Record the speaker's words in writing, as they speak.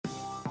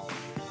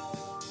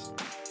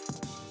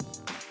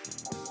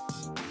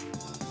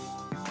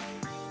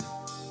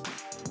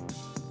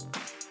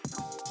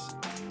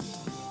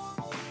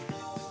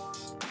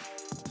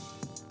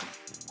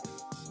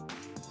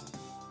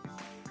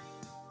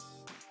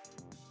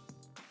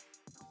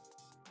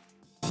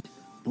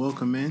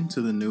Welcome in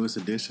to the newest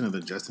edition of the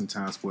Just in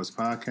Time Sports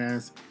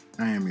Podcast.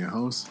 I am your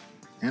host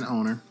and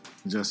owner,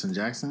 Justin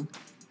Jackson.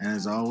 And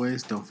as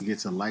always, don't forget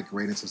to like,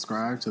 rate, and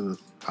subscribe to the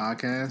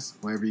podcast,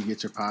 wherever you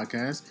get your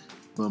podcasts,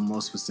 but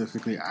most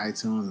specifically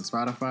iTunes and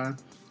Spotify.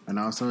 And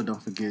also,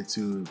 don't forget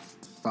to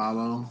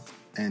follow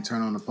and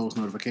turn on the post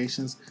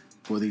notifications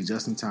for the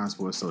Just in Time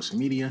Sports social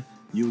media.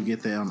 You will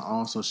get that on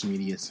all social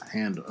media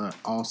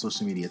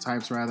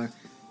types,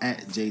 at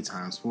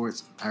JTime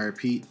Sports. I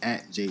repeat,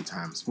 at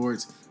JTime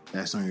Sports.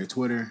 That's on your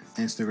Twitter,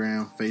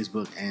 Instagram,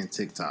 Facebook, and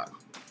TikTok.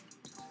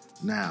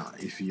 Now,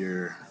 if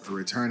you're a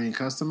returning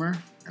customer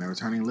and a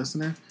returning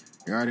listener,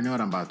 you already know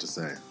what I'm about to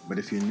say. But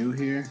if you're new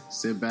here,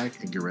 sit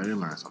back and get ready to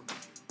learn something.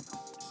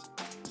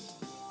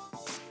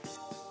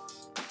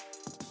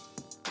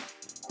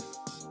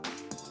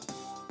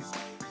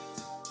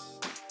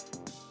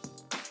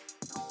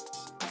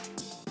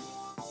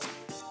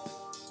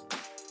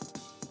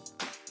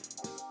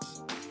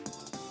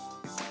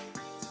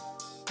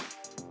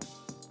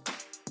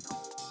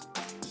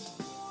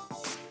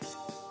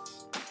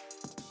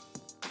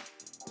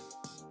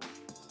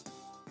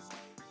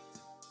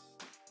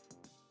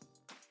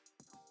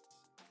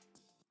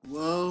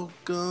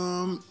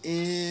 Welcome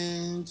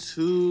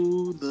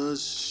into the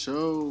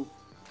show.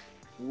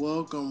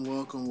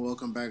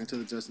 Welcome back into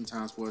the Just in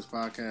Time Sports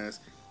Podcast.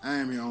 I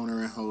am your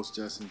owner and host,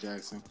 Justin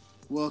Jackson.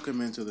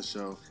 Welcome into the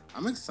show.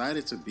 I'm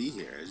excited to be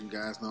here. As you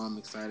guys know, I'm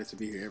excited to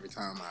be here every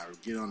time I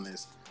get on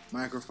this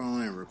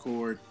microphone and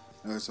record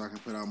so I can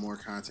put out more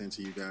content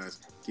to you guys,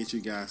 get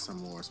you guys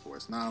some more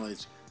sports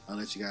knowledge. I'll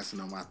let you guys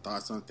know my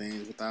thoughts on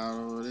things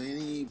without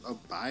any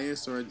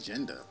bias or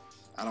agenda.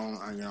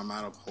 I'm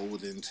not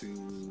upholding to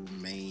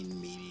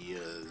main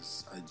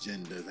media's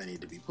agendas that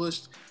need to be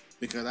pushed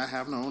because I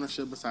have no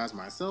ownership besides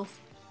myself.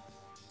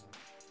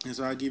 And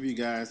so I give you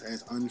guys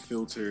as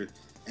unfiltered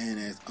and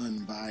as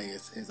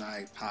unbiased as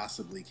I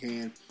possibly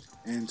can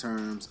in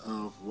terms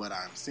of what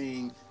I'm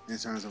seeing, in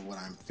terms of what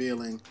I'm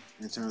feeling,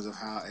 in terms of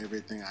how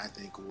everything I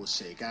think will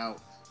shake out.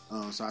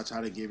 So I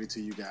try to give it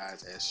to you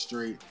guys as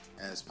straight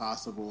as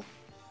possible.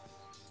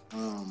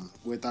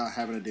 Without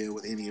having to deal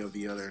with any of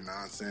the other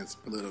nonsense,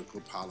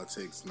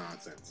 politics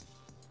nonsense.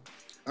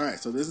 Alright,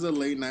 so this is a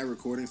late night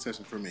recording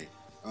session for me.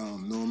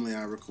 Normally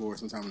I record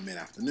sometime in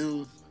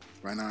mid-afternoon.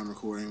 Right now I'm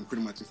recording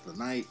pretty much into the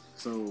night,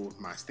 so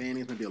my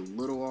standings may be a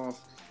little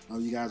off.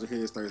 You guys are here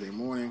this Thursday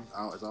morning.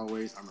 As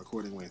always, I'm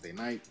recording Wednesday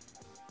night.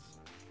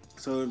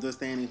 So the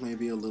standings may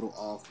be a little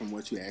off from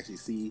what you actually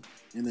see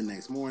in the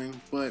next morning,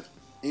 but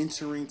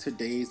entering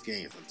today's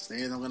games.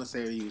 I'm going to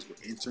say to you,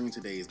 we're entering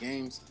today's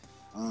games.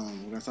 We're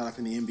going to start off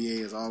in the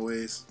NBA as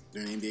always.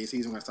 During the NBA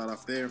season, we're going to start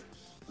off there.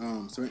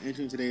 So we're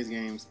entering today's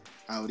games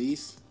out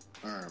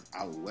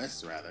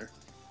west rather.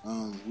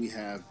 We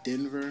have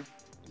Denver,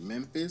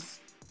 Memphis,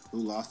 who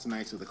lost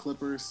tonight to the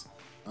Clippers.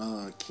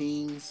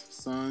 Kings,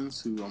 Suns,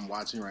 who I'm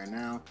watching right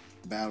now,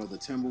 battle the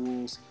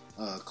Timberwolves.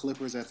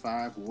 Clippers at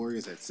 5,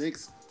 Warriors at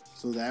 6.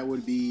 So that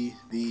would be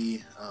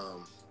the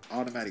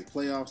automatic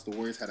playoffs. The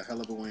Warriors had a hell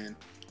of a win.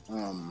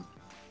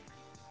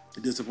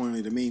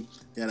 Disappointingly to me,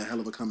 they had a hell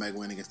of a comeback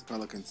win against the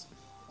Pelicans.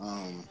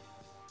 And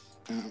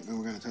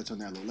we're going to touch on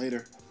that a little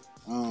later.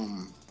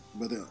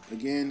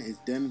 Again, it's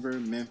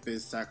Denver,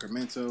 Memphis,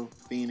 Sacramento,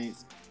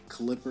 Phoenix,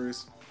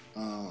 Clippers.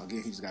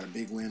 Again, he just got a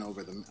big win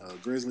over the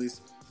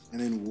Grizzlies.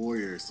 And then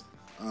Warriors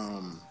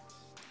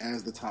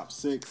as the top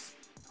 6.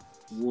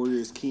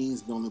 Warriors,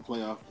 Kings, the only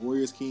playoff.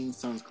 Warriors, Kings,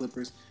 Suns,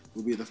 Clippers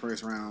will be the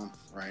first round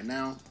right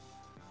now.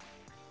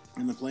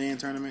 In the play-in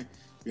tournament,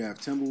 you have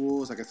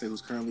Timberwolves, like I said,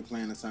 who's currently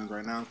playing the Suns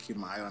right now. Keep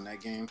my eye on that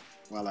game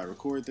while I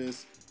record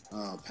this.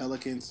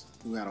 Pelicans,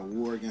 who had a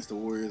war against the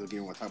Warriors.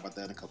 Again, we'll talk about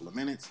that in a couple of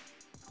minutes.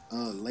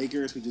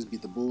 Lakers, who just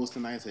beat the Bulls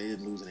tonight, so they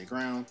didn't lose any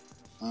ground.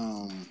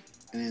 And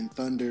then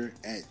Thunder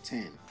at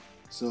 10.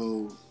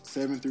 So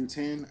 7 through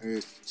 10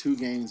 is 2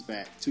 games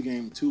back,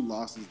 2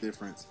 losses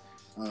difference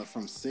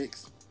from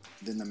 6.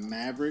 Then the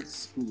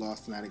Mavericks, who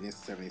lost tonight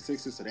against the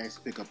 76ers, so they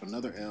actually pick up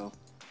another L.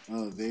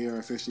 They are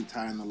officially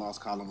tied in the loss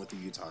column with the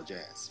Utah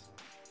Jazz.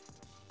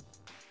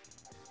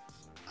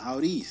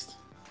 Out east,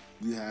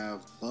 you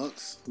have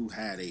Bucks, who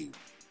had a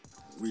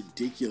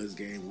ridiculous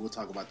game. We'll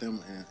talk about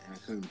them in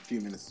a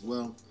few minutes as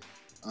well.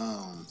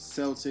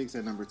 Celtics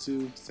at number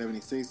 2,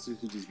 76ers,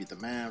 who just beat the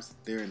Mavs.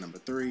 They're at number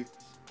 3.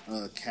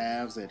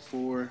 Cavs at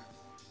 4.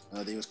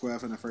 They were square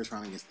off in the first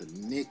round against the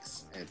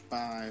Knicks at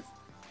 5.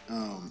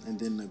 And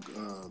then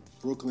the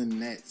Brooklyn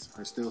Nets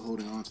are still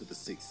holding on to the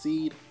 6th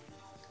seed.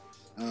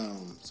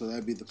 So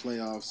that'd be the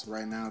playoffs.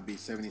 Right now it'd be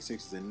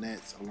 76ers and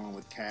Nets along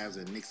with Cavs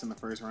and Knicks in the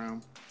first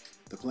round.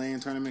 The play-in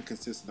tournament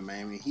consists of the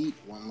Miami Heat,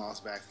 1 loss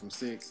back from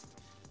 6th.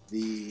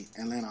 The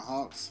Atlanta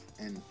Hawks,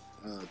 and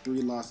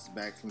 3 losses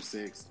back from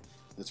 6th.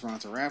 The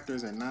Toronto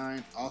Raptors at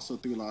 9, also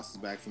 3 losses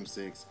back from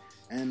 6th.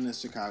 And the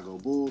Chicago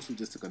Bulls, who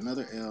just took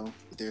another L,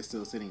 but they're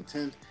still sitting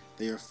 10th.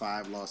 They are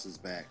 5 losses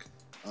back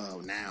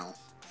now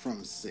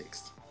from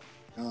 6th.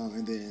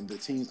 And then the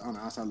teams on the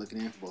outside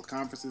looking in for both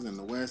conferences. In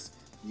the West,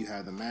 you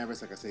have the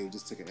Mavericks, like I said, who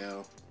just took an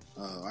L.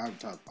 I already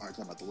talked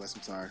about the West,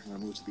 I'm sorry. I'm going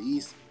to move to the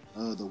East.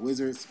 The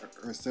Wizards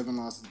are 7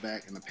 losses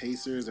back, and the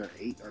Pacers are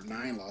 8 or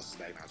 9 losses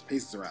back now. The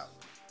Pacers are out.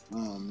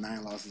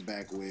 9 losses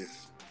back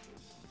with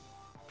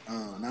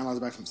 9 losses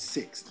back from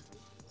 6th.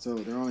 So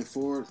they're only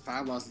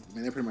 5 losses. I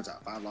mean, they're pretty much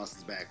out. 5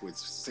 losses back with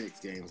 6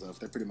 games left.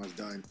 They're pretty much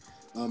done.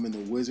 And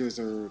the Wizards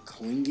are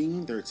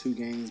clinging. They're 2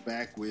 games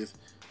back with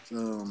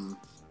anywhere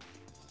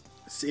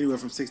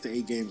from 6 to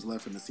 8 games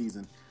left in the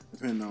season,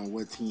 depending on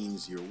what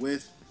teams you're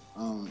with.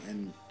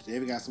 And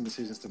they've got some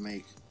decisions to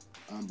make.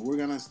 But we're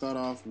gonna start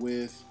off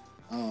with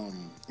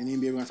in the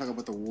NBA. We're gonna talk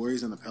about the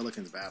Warriors and the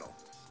Pelicans battle.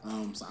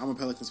 So I'm a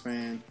Pelicans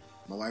fan.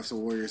 My wife's a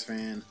Warriors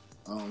fan.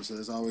 So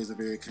there's always a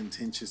very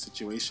contentious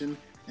situation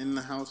in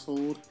the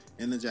household,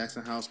 in the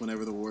Jackson house,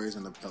 whenever the Warriors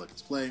and the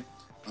Pelicans play.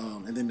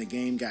 And then the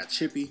game got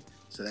chippy,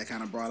 so that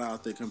kind of brought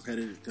out the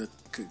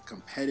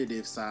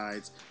competitive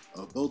sides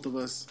of both of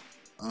us.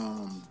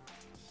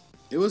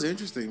 It was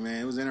interesting,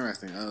 man. It was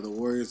interesting. The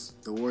Warriors,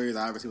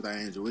 obviously without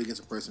Andrew Wiggins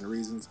for personal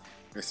reasons.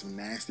 There's some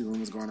nasty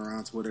rumors going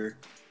around Twitter.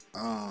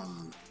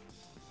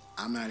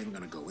 I'm not even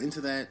going to go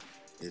into that.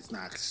 It's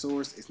not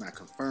sourced. It's not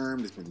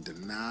confirmed. It's been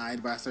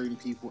denied by certain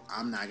people.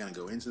 I'm not going to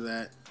go into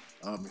that.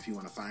 If you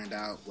want to find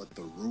out what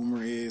the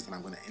rumor is, and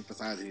I'm going to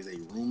emphasize it is a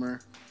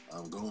rumor,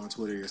 go on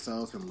Twitter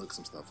yourself and look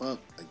some stuff up.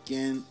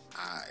 Again,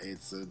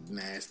 it's a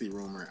nasty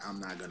rumor. I'm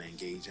not going to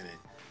engage in it.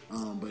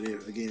 But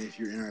if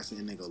you're interested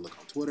in it, go look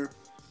on Twitter.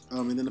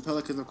 And then the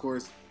Pelicans, of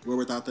course, were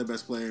without their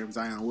best player,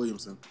 Zion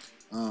Williamson.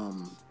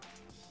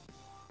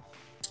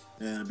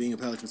 And being a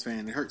Pelicans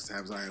fan, it hurts to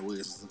have Zion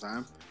Williamson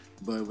sometimes.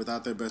 But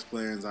without their best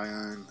player in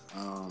Zion,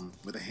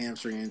 with a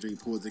hamstring injury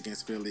pulled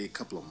against Philly a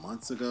couple of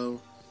months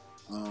ago,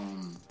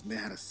 they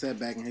had a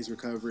setback in his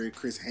recovery.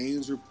 Chris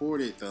Haynes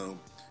reported, though,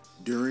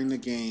 during the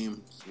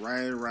game,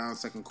 right around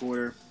second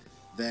quarter,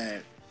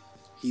 that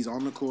he's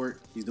on the court,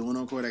 he's doing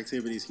on-court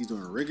activities, he's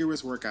doing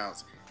rigorous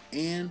workouts,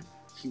 and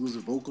he was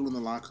vocal in the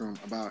locker room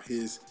about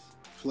his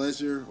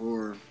pleasure,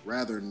 or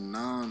rather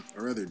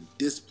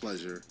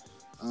displeasure,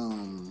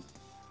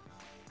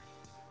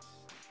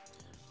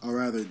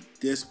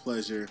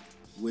 displeasure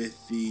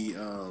with the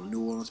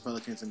New Orleans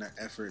Pelicans and their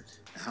effort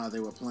and how they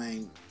were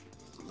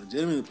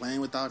legitimately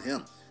playing without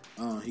him.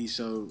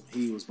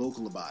 He was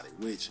vocal about it,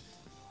 which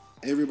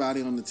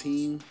everybody on the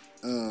team,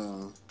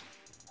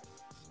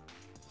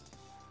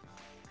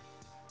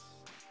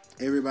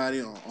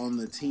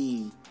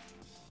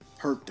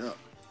 perked up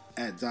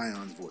at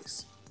Zion's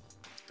voice.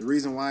 The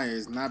reason why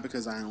is not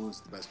because Zion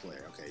was the best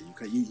player.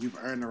 Okay, you've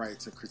earned the right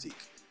to critique.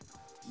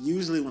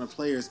 Usually, when a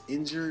player is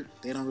injured,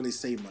 they don't really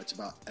say much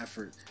about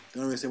effort. They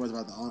don't really say much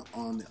about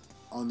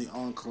the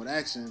on-court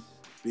action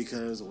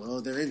because,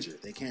 well, they're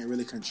injured. They can't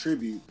really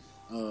contribute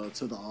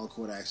to the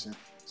on-court action,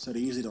 so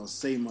they usually don't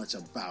say much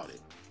about it.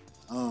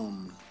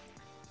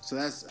 So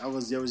that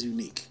was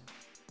unique.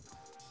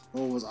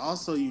 What was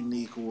also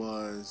unique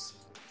was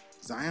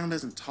Zion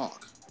doesn't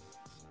talk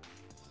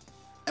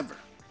ever.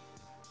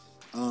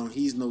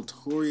 He's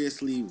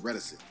notoriously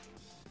reticent.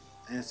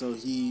 And so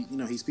he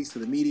speaks to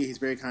the media. He's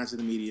very kind to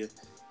the media.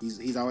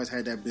 He's always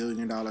had that $1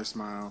 billion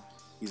smile.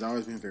 He's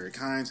always been very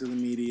kind to the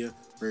media,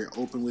 very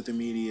open with the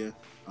media,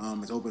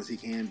 as open as he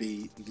can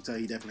be. You can tell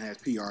he definitely has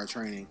PR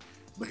training,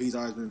 but he's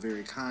always been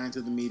very kind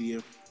to the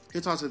media.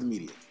 He'll talk to the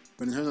media.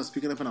 But in terms of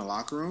speaking up in a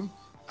locker room,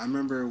 I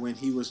remember when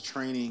he was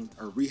training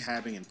or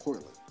rehabbing in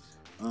Portland.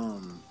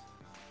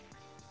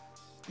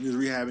 He was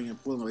rehabbing in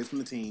Portland away from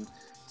the team.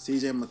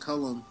 CJ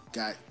McCollum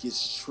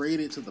gets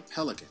traded to the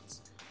Pelicans.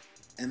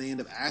 And they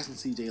end up asking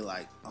CJ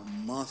like a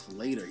month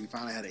later. He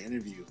finally had an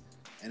interview,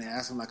 and they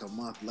asked him like a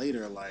month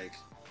later, like,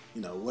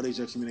 what is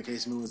your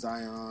communication with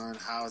Zion?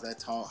 How is that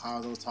talk? How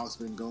have those talks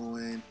been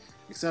going,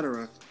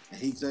 etc. And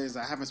he says,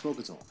 I haven't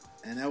spoken to him,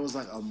 and that was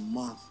like a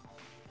month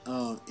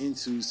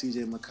into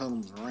CJ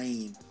McCollum's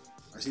reign,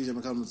 or CJ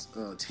McCollum's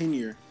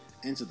tenure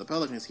into the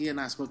Pelicans. He had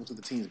not spoken to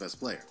the team's best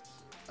player.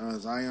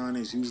 Zion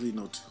is usually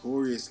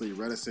notoriously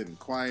reticent and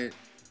quiet,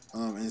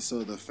 and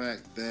so the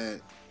fact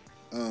that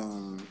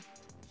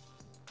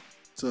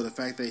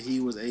he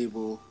was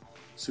able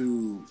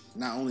to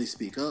not only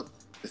speak up,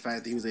 the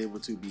fact that he was able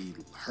to be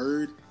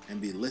heard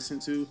and be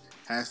listened to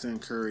has to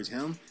encourage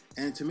him.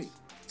 And to me,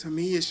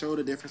 it showed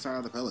a different side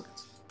of the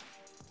Pelicans.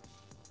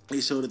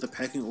 It showed that the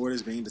pecking order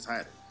is being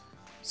decided.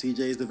 CJ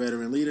is the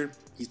veteran leader.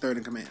 He's third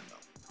in command, though.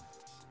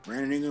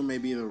 Brandon Ingram may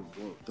be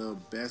the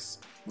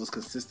best, most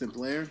consistent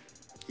player.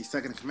 He's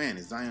second in command.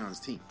 It's Zion's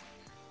team.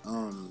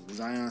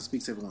 Zion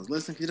speaks, everyone's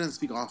listening. He doesn't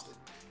speak often.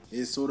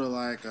 It's sort of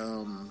like...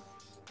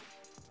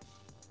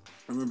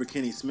 I remember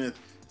Kenny Smith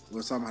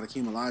was talking about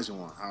Hakeem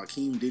Olajuwon, how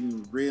Hakeem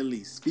didn't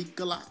really speak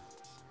a lot.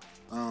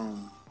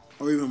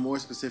 Or even more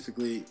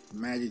specifically,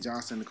 Magic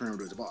Johnson and Kareem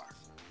Abdul-Jabbar.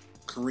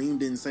 Kareem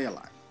didn't say a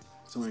lot.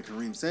 So when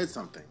Kareem said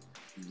something,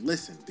 you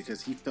listened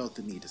because he felt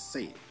the need to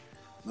say it.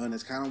 And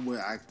that's kind of what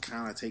I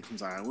kind of take from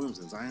Zion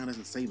Williamson. Zion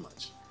doesn't say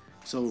much.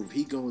 So if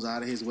he goes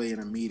out of his way in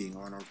a meeting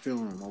or in a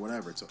film room or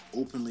whatever to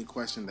openly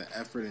question the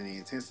effort and the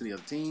intensity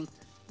of the team,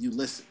 you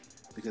listen.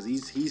 Because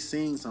he's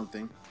seeing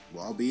something,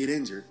 well, albeit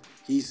injured,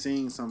 he's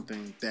seeing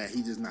something that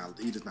he does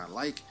not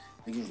like,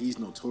 Again, he's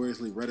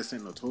notoriously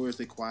reticent,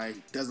 notoriously quiet.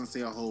 He doesn't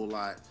say a whole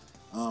lot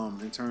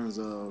in terms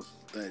of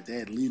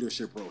that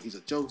leadership role. He's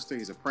a jokester,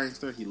 he's a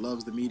prankster, he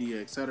loves the media,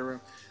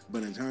 etc.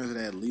 But in terms of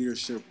that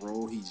leadership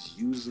role, he's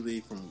usually,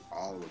 from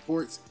all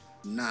reports,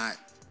 not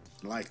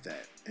like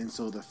that. And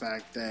so the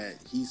fact that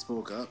he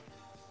spoke up,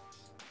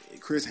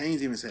 Chris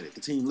Haynes even said it.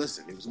 The team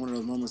listened. It was one of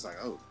those moments like,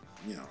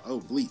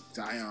 bleep,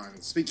 Zion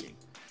is speaking.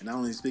 And not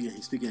only speaking,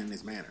 he's speaking in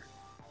this manner.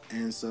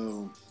 And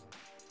so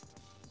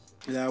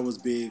that was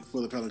big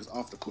for the Pelicans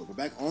off the court. But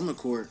back on the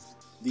court,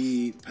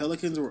 the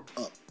Pelicans were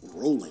up,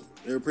 rolling.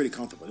 They were pretty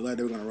comfortable. They looked like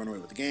they were going to run away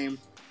with the game.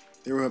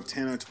 They were up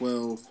 10 or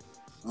 12.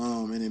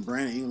 And then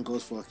Brandon Ingram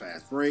goes for a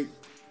fast break.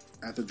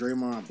 After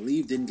Draymond, I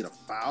believe, didn't get a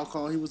foul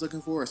call he was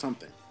looking for or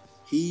something.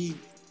 He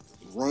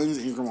runs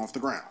Ingram off the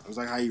ground. It was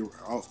like how you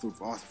off the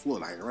floor,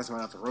 like the rest of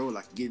it off the road,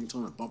 like getting to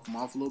him and bump him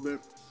off a little bit.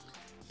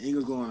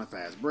 Ingram's going on a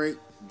fast break.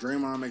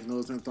 Draymond makes no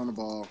attempt on the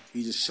ball.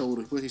 He just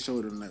put his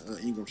shoulder in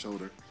Ingram's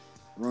shoulder,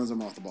 runs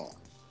him off the ball.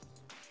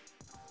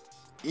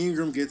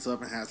 Ingram gets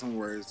up and has some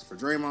words for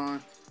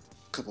Draymond.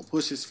 A couple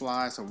pushes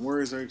fly, some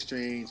words are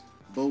exchanged.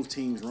 Both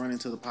teams run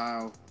into the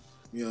pile,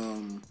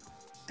 and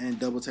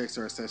double text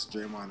or assess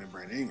Draymond and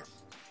Brandon Ingram.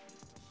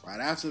 Right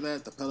after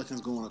that, the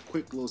Pelicans go on a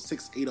quick little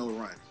 6-8-0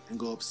 run and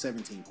go up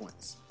 17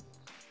 points.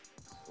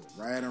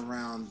 Right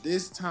around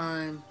this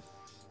time,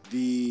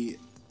 the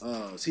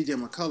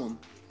CJ McCollum,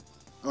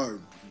 or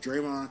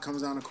Draymond,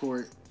 comes down the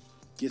court,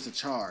 gets a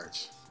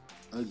charge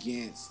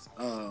against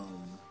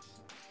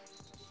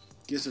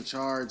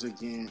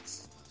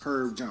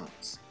Herb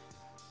Jones.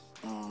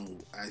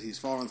 As he's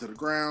falling to the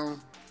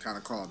ground, kind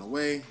of crawling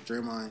away,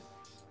 Draymond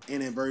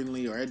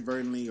inadvertently or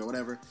advertently or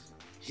whatever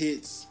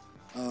hits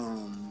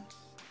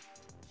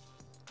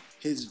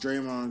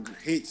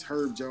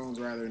Herb Jones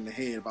in the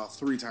head about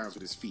 3 times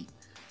with his feet.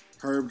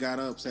 Herb got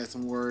up, said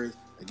some words.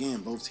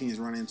 Again, both teams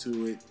run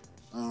into it.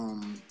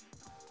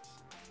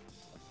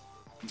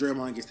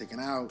 Draymond gets taken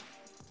out.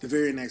 The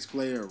very next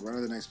play, or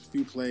rather the next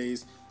few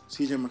plays,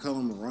 CJ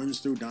McCollum runs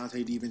through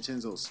Donte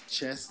DiVincenzo's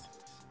chest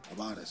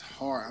about as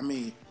hard. I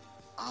mean,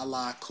 a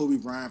la Kobe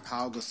Bryant,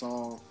 Pau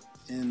Gasol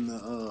in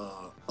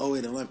the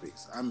 08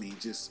 Olympics. I mean,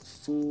 just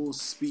full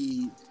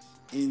speed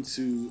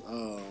into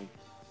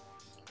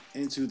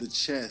the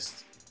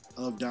chest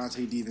of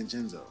Donte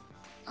DiVincenzo.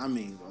 I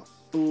mean, a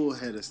full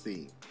head of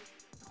steam.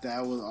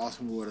 That was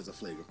also rewarded as a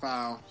flagrant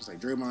foul, just like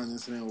Draymond's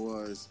incident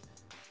was,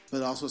 but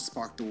it also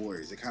sparked the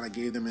Warriors. It kind of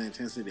gave them an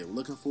intensity they were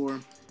looking for.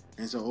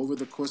 And so over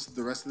the course of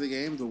the rest of the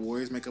game, the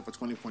Warriors make up a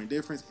 20-point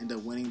difference, end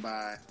up winning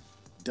by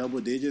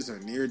double digits or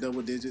near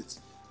double digits,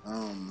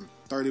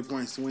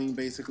 30-point swing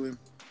basically,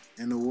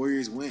 and the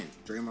Warriors win.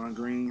 Draymond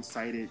Green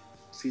cited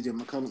CJ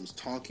McCollum's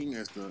talking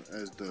as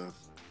the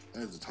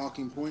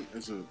talking point,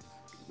 as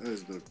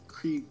the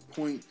key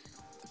point,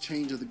 the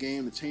change of the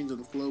game, the change of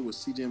the flow was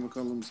CJ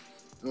McCollum's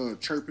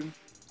chirping,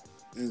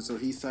 and so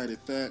he cited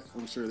that.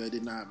 I'm sure that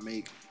did not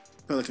make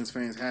Pelicans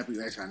fans happy.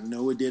 Actually, I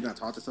know it did. I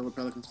talked to several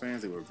Pelicans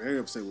fans. They were very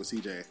upset with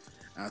CJ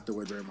after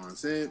what Draymond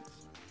said.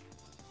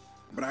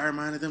 But I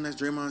reminded them that's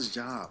Draymond's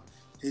job.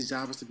 His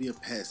job is to be a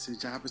pest. His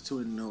job is to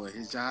annoy.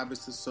 His job is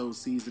to sow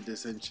seeds of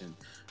dissension.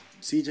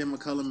 CJ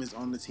McCollum is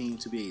on the team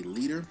to be a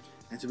leader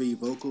and to be a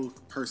vocal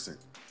person.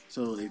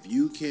 So if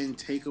you can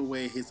take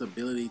away his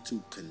ability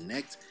to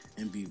connect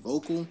and be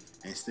vocal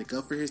and stick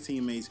up for his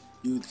teammates,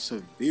 you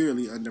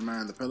severely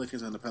undermine the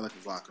Pelicans and the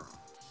Pelicans locker room.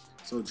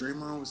 So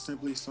Draymond was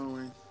simply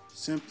sowing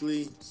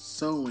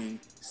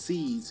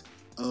seeds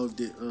of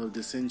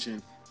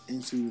dissension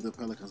into the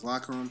Pelicans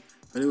locker room.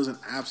 But it was an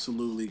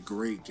absolutely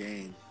great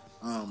game.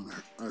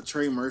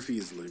 Trey Murphy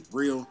is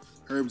real.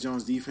 Herb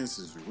Jones' defense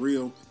is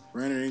real.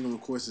 Brandon Ingram,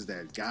 of course, is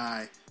that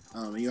guy.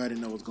 You already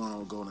know what's going on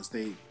with Golden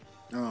State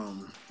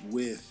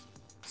with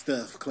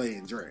Steph, Clay,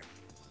 and Dre.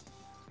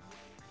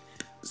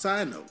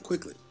 Side note,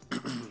 quickly.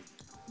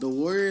 The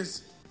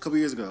Warriors, a couple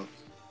years ago,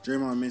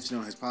 Draymond mentioned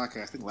on his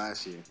podcast, I think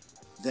last year,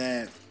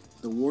 that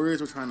the Warriors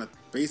were trying to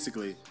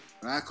basically,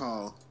 what I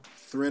call,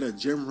 thread a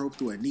gym rope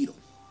through a needle.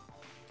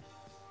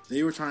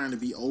 They were trying to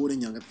be old and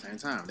young at the same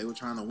time. They were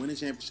trying to win a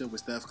championship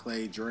with Steph,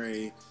 Clay,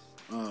 Dre,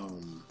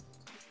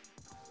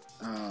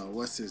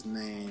 what's his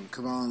name,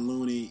 Kevon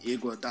Looney,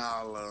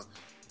 Iguodala,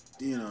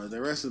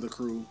 the rest of the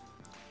crew.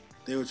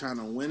 They were trying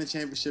to win a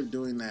championship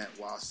doing that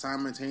while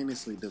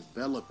simultaneously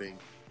developing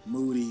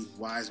Moody,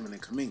 Wiseman,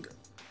 and Kuminga,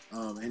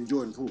 and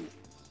Jordan Poole,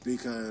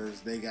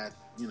 because they got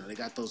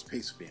those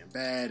picks for being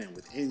bad and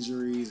with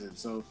injuries, and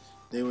so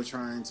they were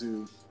trying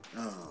to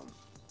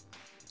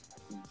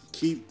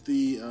keep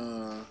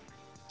the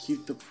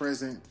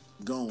present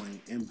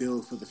going and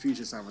build for the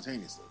future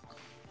simultaneously.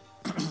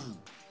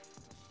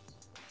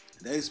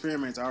 That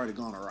experiment's already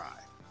gone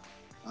awry,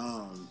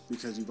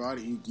 because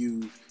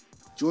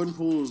Jordan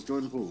Poole is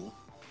Jordan Poole,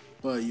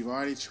 but you've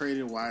already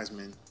traded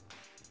Wiseman.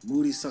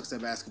 Moody sucks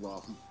at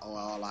basketball, from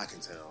all I can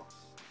tell,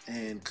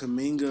 and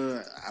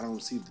Kuminga, I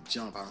don't see the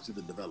jump, I don't see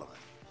the development.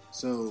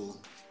 So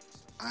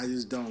I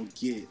just don't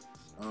get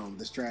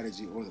the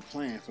strategy or the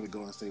plan for the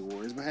Golden State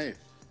Warriors. But hey,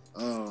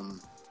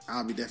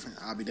 I'll be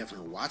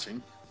definitely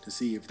watching. to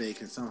see if they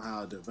can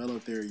somehow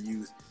develop their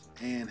youth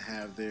and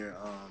have their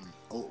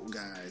old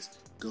guys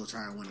go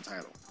try and win a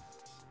title.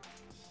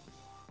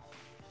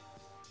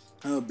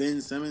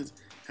 Ben Simmons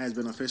has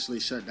been officially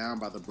shut down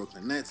by the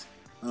Brooklyn Nets.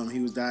 He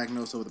was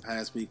diagnosed over the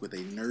past week with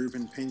a nerve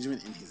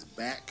impingement in his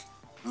back.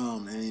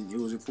 And it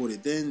was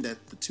reported then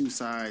that the two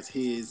sides,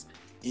 his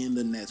and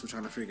the Nets, were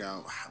trying to figure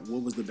out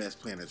what was the best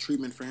plan of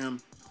treatment for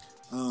him.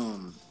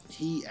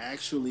 He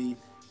actually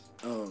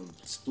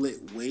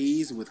split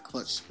ways with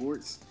Clutch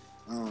Sports,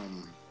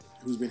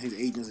 who's been his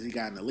agent since he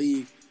got in the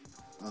league,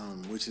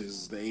 which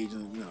is the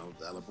agent,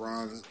 that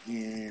LeBron's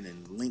in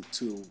and linked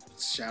to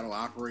shadow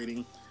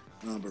operating.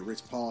 But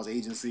Rich Paul's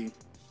agency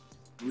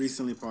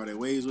recently parted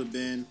ways with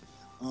Ben.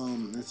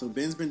 And so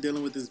Ben's been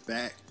dealing with his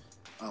back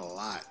a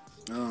lot.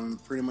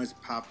 Pretty much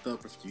popped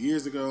up a few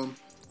years ago.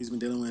 He's been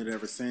dealing with it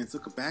ever since.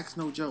 Look, back's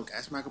no joke.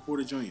 Ask Michael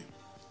Porter Jr.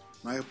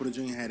 Michael Porter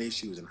Jr. had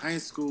issues in high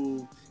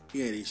school.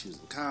 He had issues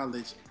in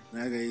college.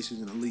 Now he got issues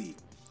in the league.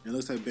 And it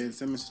looks like Ben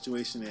Simmons'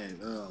 situation had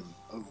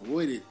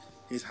avoided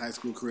his high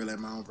school career at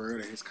Mount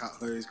Vernon, his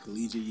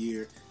collegiate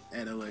year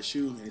at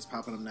LSU, and he's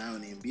popping up now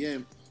in the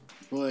NBA.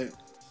 But,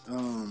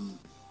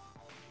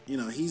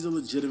 he's a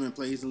legitimate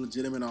player. He's a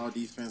legitimate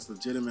all-defense,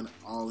 legitimate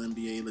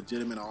all-NBA,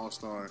 legitimate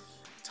all-star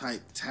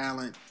type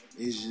talent.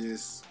 It's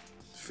just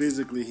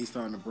physically he's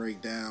starting to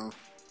break down.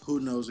 Who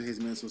knows what his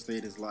mental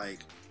state is like?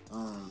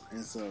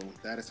 And so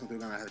that is something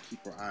we're going to have to keep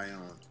our eye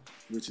on,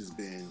 which is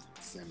Ben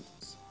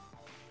Simmons.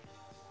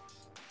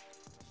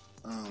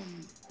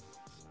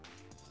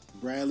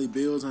 Bradley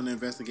Beal's on the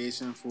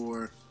investigation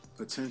for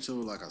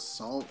potential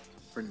assault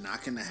for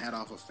knocking the hat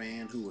off a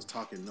fan who was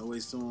talking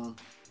noise to him.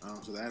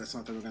 So that is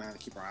something we're going to have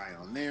to keep our eye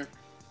on there.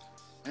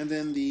 And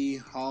then the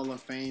Hall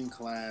of Fame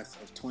class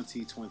of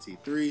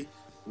 2023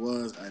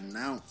 was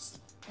announced.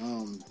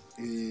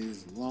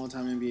 Is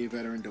longtime NBA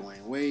veteran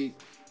Dwayne Wade,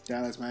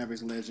 Dallas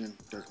Mavericks legend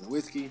Dirk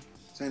Nowitzki,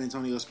 San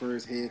Antonio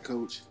Spurs head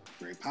coach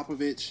Greg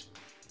Popovich,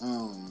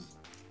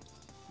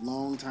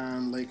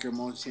 longtime Laker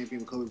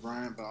multi-champion Kobe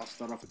Bryant, but also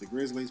start off with the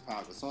Grizzlies,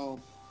 Pau Gasol,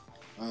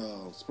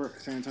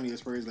 San Antonio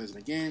Spurs legend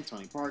again,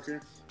 Tony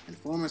Parker, and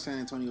former San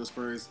Antonio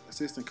Spurs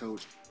assistant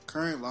coach,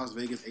 current Las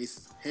Vegas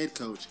Aces head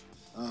coach,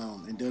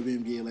 and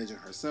WNBA legend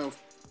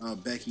herself,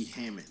 Becky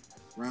Hammon,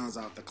 rounds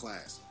out the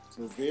class.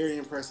 So very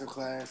impressive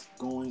class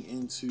going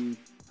into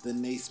the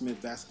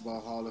Naismith Basketball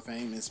Hall of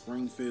Fame in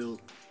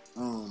Springfield.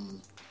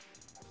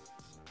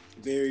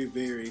 Very,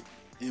 very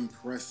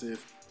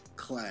impressive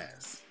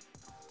class.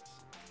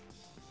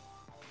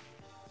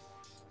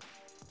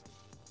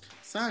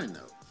 Side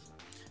note,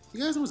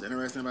 you guys know what's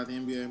interesting about the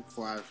NBA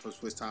before I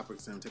switch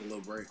topics and take a little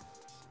break?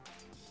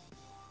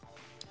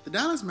 The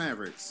Dallas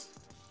Mavericks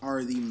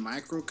are the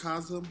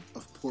microcosm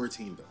of poor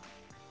team building.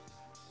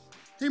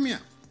 Hear me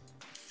out.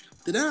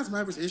 The Dallas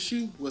Mavericks'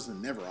 issue was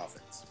never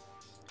offense.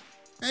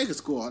 They could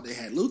score. They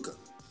had Luka.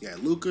 You had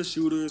Luka,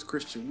 shooters,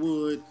 Christian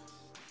Wood,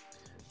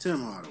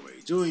 Tim Hardaway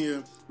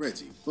Jr.,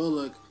 Reggie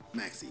Bullock,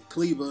 Maxi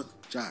Kleber,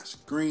 Josh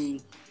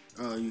Green.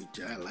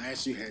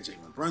 Last year you had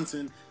Jalen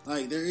Brunson.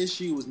 Their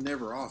issue was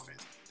never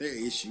offense. Their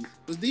issue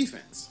was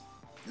defense,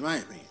 in my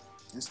opinion,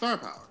 and star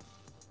power.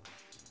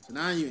 So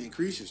now you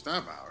increase your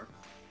star power.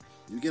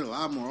 You get a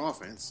lot more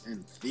offense,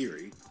 in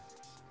theory.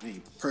 I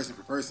mean, person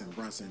for person,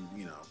 Brunson,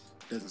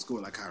 doesn't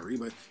score like Kyrie,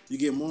 but you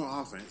get more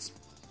offense.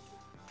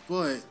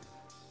 But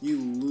you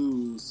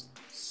lose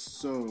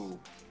so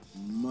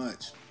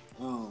much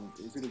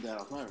if you're the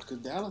Dallas Mavericks.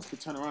 Because Dallas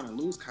could turn around and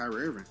lose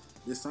Kyrie Irving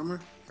this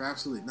summer for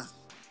absolutely nothing.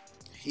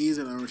 He's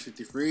an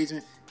unrestricted free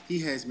agent. He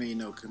has made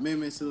no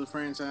commitments to the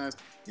franchise.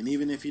 And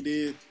even if he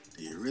did,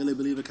 do you really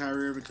believe a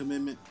Kyrie Irving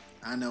commitment?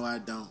 I know I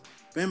don't.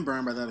 Been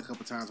burned by that a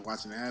couple times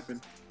watching it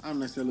happen. I don't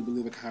necessarily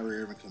believe a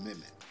Kyrie Irving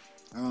commitment.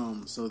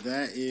 So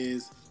that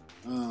is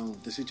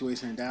the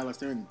situation in Dallas.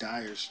 They're in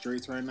dire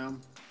straits right now.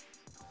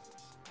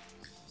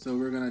 So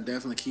we're going to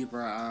definitely keep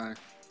our eye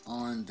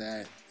on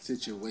that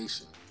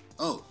situation.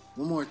 Oh,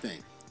 one more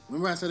thing.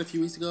 Remember I said a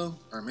few weeks ago,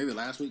 or maybe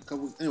last week,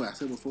 I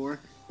said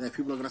before, that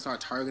people are going to start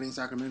targeting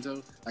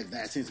Sacramento?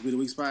 That seems to be the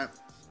weak spot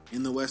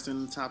in the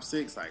Western top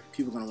six.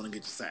 People are going to want to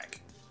get you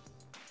sacked.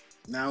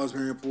 Now it's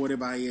been reported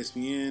by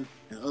ESPN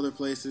and other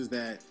places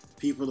that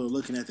people are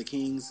looking at the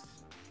Kings,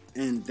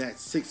 and that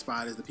sixth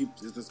spot is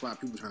the spot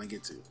people are trying to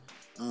get to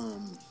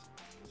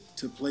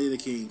play the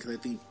Kings, because I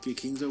think the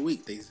Kings are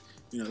weak. They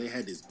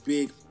had this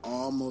big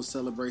almost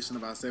celebration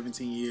about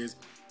 17 years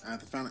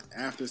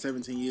after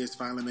 17 years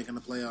finally making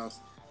the playoffs,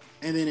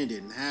 and then it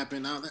didn't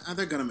happen. Now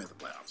they're gonna make the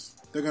playoffs.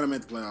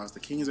 The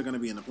Kings are gonna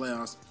be in the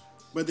playoffs,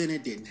 but then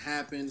it didn't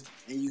happen,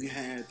 and you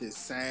had this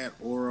sad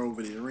aura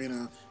over the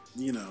arena.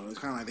 It's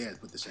kind of like they had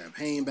to put the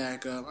champagne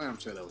back up. I'm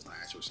sure that was not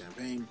actual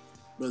champagne,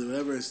 but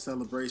whatever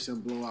celebration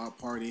blowout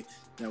party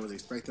that was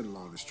expected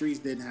along the streets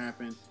didn't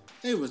happen.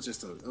 It was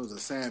just a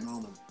sad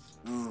moment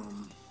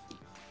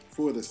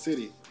for the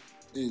city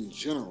in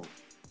general.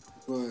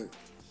 But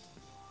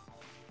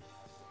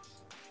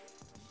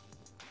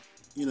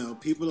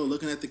people are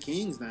looking at the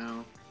Kings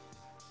now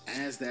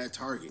as that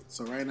target.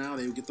 So right now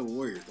they get the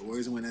Warriors. The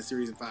Warriors win that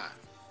series in 5.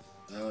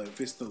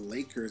 If it's the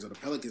Lakers or the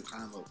Pelicans,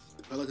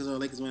 Pelicans or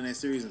Lakers win that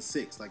series in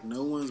 6. Like,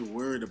 no one's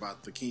worried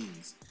about the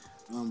Kings.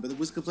 But the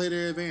Wizards could play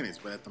their advantage.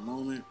 But at the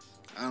moment,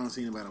 I don't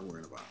see anybody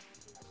worried about.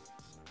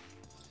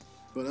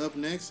 But up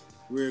next,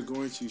 we're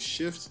going to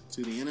shift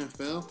to the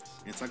NFL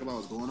and talk about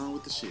what's going on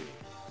with the Shield.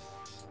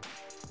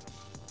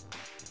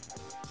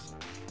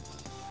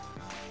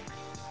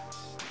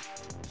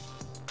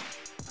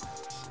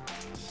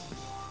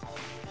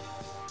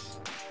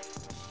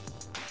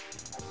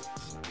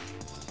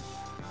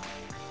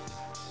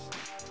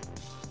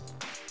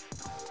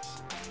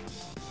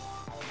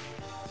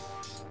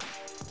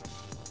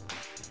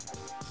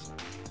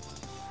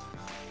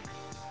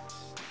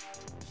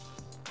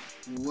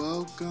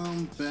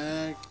 Welcome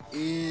back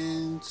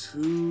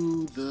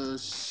into the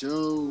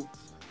show.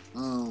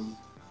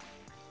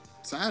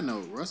 Side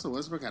note, Russell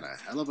Westbrook had a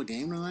hell of a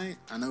game tonight.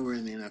 I know we're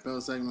in the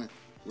NFL segment.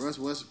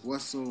 Russell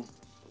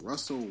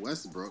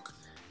Westbrook,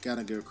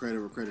 gotta give credit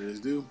where credit is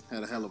due,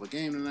 had a hell of a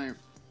game tonight.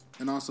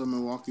 And also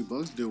Milwaukee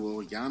Bucks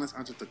duo, Giannis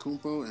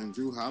Antetokounmpo and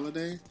Jrue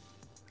Holiday.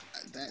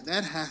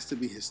 That has to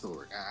be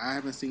historic. I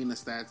haven't seen the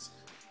stats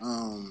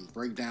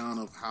breakdown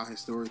of how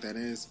historic that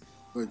is.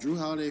 But Jrue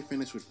Holiday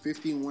finished with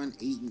 51,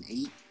 8, and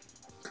 8.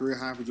 Career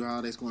high for Jrue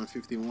Holiday, scoring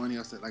 51. He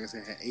also, like I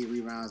said, had 8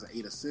 rebounds and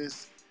 8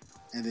 assists.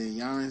 And then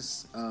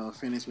Giannis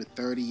finished with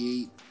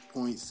 38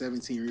 points,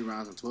 17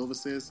 rebounds, and 12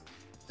 assists.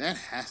 That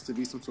has to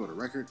be some sort of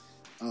record.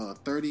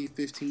 30,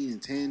 15,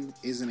 and 10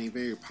 isn't a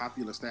very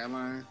popular stat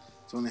line.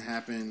 It's only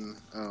happened,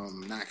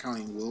 not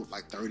counting Wilt,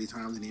 like 30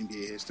 times in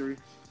NBA history.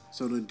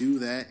 So to do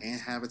that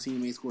and have a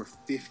teammate score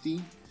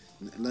 50,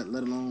 let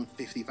alone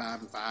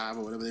 55 and 5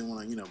 or whatever they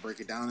want to, break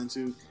it down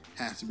into,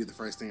 has to be the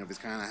first thing of its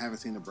kind. I haven't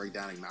seen the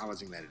breakdown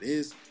acknowledging that it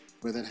is,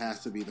 but that has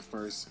to be the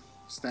first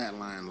stat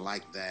line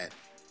like that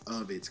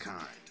of its kind.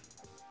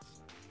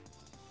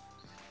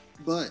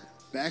 But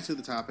back to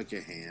the topic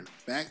at hand,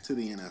 back to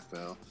the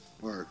NFL,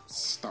 or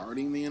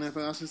starting the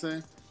NFL, I should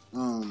say. We're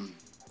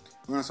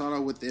going to start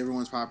off with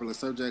everyone's popular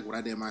subject, what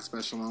I did my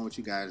special on, which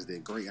you guys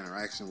did great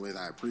interaction with.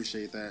 I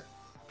appreciate that.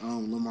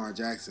 Lamar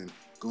Jackson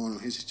going on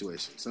his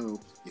situation.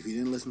 So if you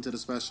didn't listen to the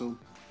special,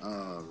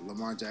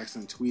 Lamar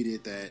Jackson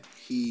tweeted that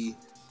he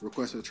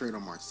requested a trade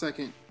on March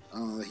 2nd,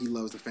 that he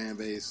loves the fan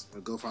base.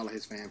 Go follow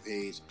his fan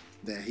page,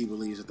 that he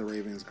believes that the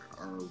Ravens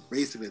are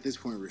basically at this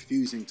point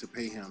refusing to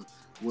pay him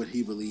what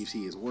he believes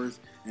he is worth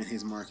and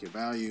his market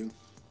value.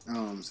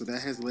 So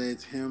that has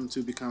led him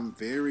to become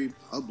very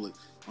public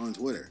on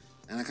Twitter.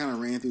 And I kind of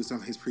ran through some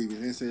of his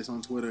previous incidents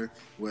on Twitter,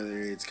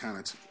 whether it's kind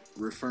of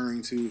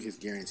referring to his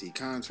guaranteed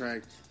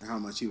contract and how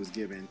much he was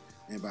given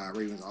and by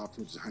Ravens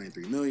offer, which is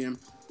 $103 million.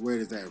 Where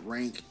does that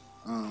rank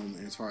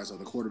as far as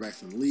other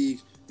quarterbacks in the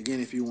league?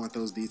 Again, if you want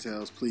those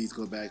details, please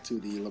go back to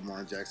the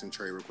Lamar Jackson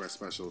trade request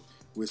special,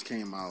 which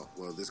came out,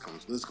 well, this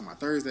comes out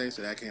Thursday,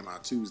 so that came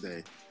out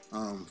Tuesday,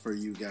 for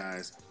you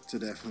guys to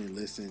definitely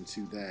listen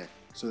to that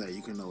so that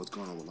you can know what's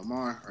going on with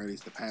Lamar, or at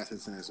least the past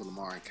incidents with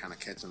Lamar, and kind of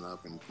catching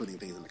up and putting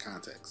things into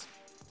context.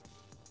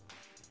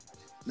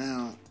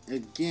 Now,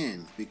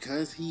 again,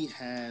 because he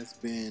has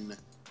been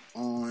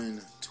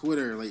on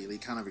Twitter lately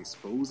kind of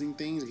exposing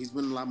things, he's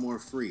been a lot more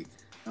free.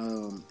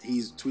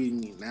 He's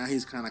tweeting, now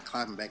he's kind of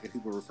clapping back at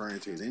people referring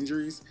to his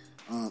injuries.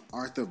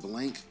 Arthur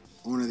Blank,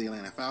 owner of the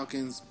Atlanta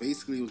Falcons,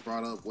 basically was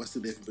brought up, what's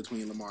the difference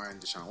between Lamar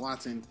and Deshaun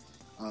Watson?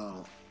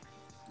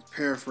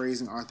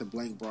 Paraphrasing, Arthur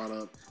Blank brought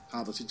up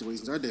how the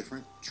situations are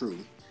different, true,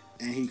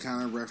 and he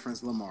kind of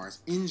referenced Lamar's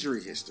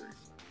injury history.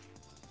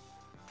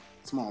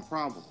 Small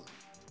problem.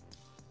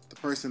 The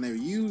person they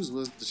used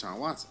was Deshaun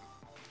Watson,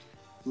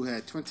 who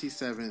had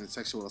 27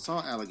 sexual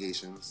assault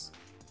allegations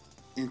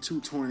and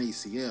 2 torn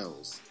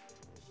ACLs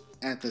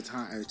at the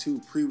time, or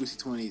 2 previously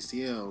torn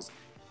ACLs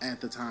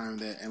at the time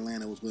that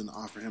Atlanta was willing to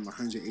offer him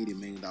 $180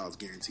 million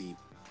guaranteed,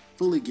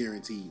 fully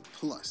guaranteed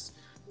plus,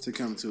 to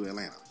come to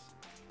Atlanta.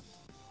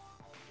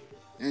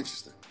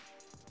 Interesting.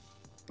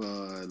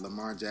 But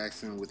Lamar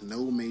Jackson, with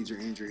no major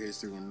injury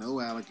history and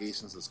no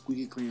allegations, a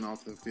squeaky clean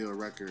off the field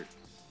record,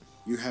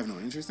 you have no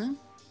interest in?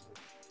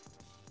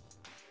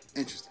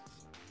 Interesting.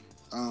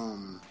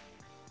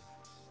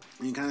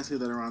 You kind of see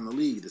that around the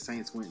league. The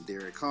Saints went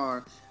Derek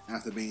Carr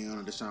after being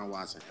on Deshaun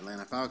Watson.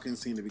 Atlanta Falcons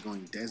seem to be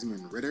going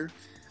Desmond Ridder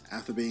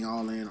after being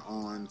all in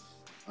on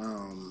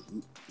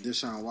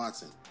Deshaun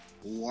Watson.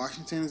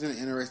 Washington is in an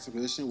interesting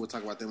position. We'll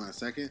talk about them in a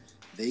second.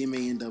 They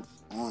may end up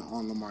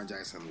on Lamar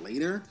Jackson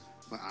later,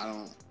 but I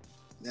don't.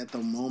 At the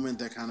moment,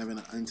 they're kind of in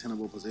an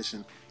untenable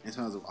position in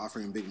terms of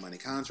offering big money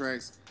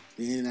contracts.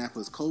 The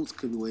Indianapolis Colts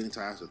could be waiting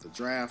until after the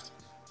draft.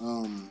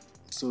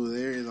 So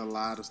there is a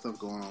lot of stuff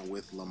going on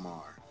with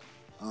Lamar.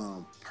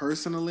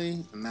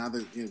 Personally, now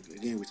that,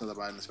 again, we talked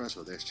about it in the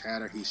special, there's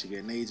chatter, he should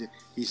get an agent.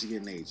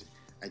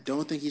 I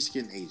don't think he should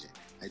get an agent.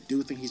 I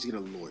do think he should get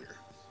a lawyer.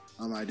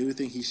 I do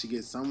think he should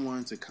get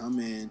someone to come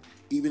in,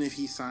 even if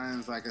he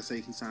signs, like I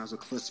say, he signs with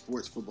Clutch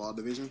Sports Football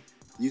Division.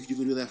 You can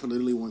do that for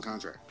literally one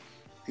contract.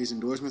 His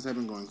endorsements have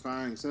been going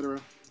fine, etc.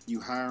 You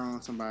hire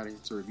on somebody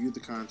to review the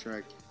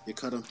contract, you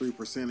cut them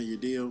 3% of your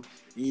deal,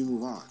 and you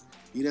move on.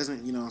 He doesn't,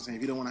 if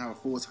you don't want to have a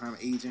full-time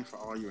agent for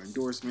all your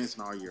endorsements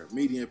and all your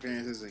media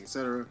appearances,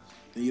 etc.,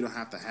 then you don't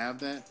have to have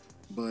that.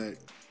 but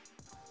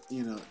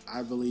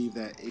I believe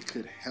that it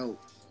could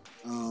help.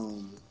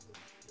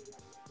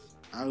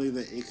 I believe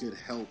that it could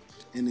help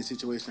in this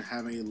situation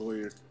having a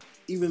lawyer,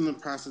 even in the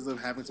process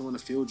of having someone to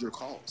field your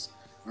calls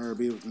or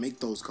be able to make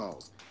those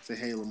calls. Say,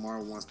 hey,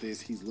 Lamar wants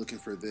this. He's looking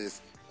for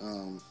this.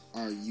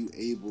 Are you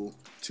able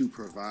to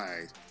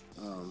provide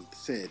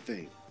said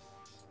thing?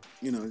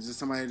 It's just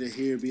somebody to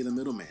here be the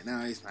middleman.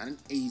 Now, it's not an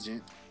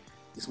agent.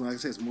 It's like I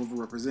said, it's more of a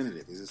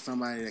representative. It's just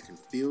somebody that can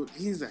field.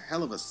 He's a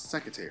hell of a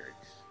secretary.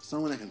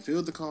 Someone that can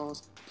field the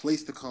calls,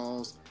 place the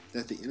calls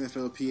that the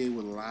NFLPA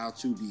would allow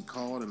to be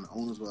called and the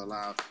owners will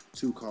allow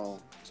to call.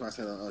 So I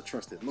said a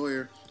trusted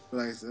lawyer.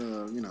 But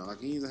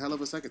he's a hell of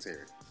a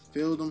secretary.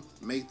 Field them,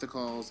 make the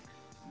calls,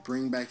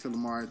 bring back to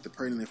Lamar the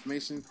pertinent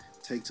information,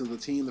 take to the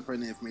team the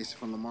pertinent information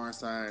from Lamar's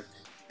side,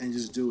 and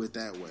just do it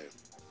that way.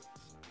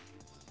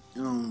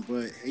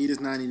 But he does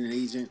not need an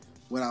agent.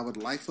 What I would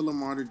like for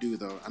Lamar to do,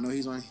 though, I know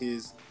he's on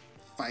his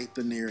fight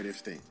the narrative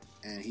thing,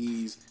 and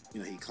he's,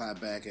 he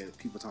clapped back at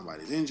people talking about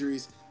his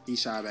injuries. He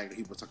shot back at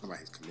people talking about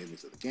his commitment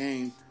to the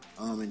game.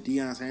 And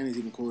Deion Sanders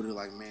even quoted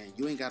like, "Man,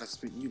 you ain't got to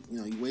spend, you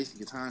wasting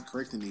your time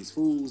correcting these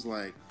fools.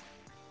 Like,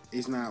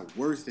 it's not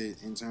worth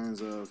it in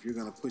terms of you're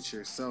gonna put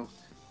yourself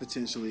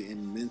potentially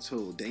in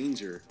mental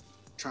danger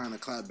trying to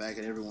clap back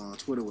at everyone on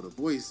Twitter with a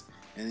voice,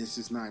 and it's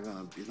just not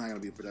gonna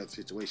be a productive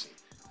situation."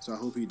 So I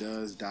hope he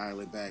does dial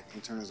it back in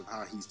terms of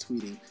how he's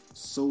tweeting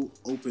so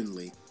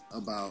openly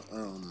about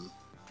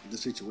the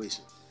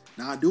situation.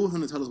 Now, I do want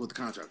him to tell us what the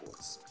contract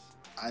was.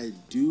 I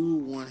do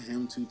want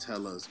him to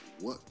tell us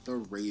what the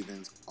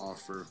Ravens'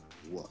 offer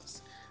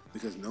was,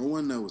 because no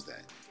one knows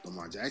that.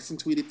 Lamar Jackson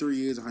tweeted 3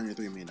 years, $103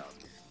 million,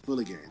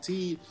 fully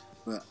guaranteed,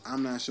 but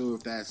I'm not sure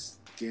if that's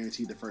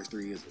guaranteed the first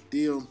 3 years of the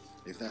deal,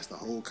 if that's the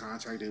whole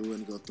contract. They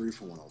wouldn't go 3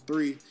 for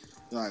 103.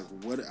 Like,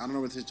 what? I don't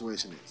know what the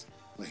situation is.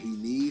 But he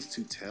needs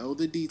to tell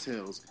the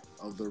details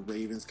of the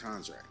Ravens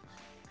contract.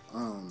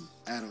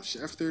 Adam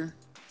Schefter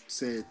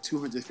said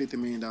 $250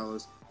 million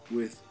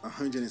with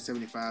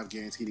 $175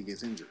 guaranteed he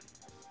gets injured.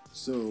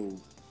 So,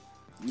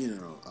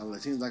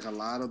 it seems like a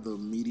lot of the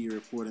media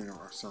reporting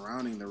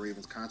surrounding the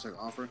Ravens contract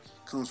offer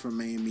comes from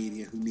main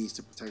media who needs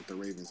to protect the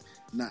Ravens,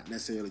 not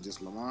necessarily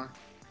just Lamar.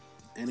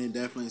 And it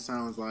definitely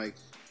sounds like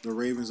the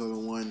Ravens are the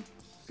one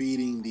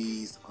feeding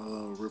these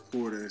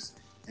reporters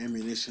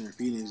ammunition, or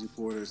feeding these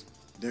reporters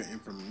their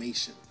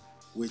information,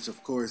 which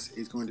of course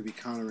is going to be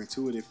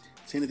counterintuitive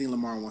to anything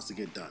Lamar wants to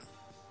get done.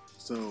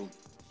 So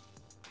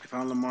if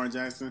I'm Lamar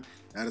Jackson,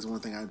 that is one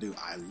thing I do.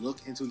 I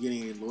look into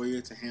getting a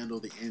lawyer to handle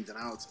the ins and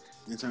outs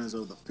in terms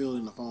of the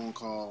fielding the phone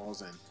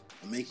calls and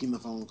making the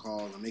phone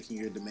calls and making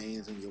your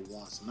demands and your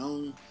wants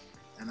known.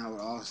 And I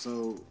would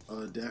also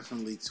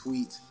definitely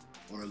tweet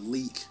or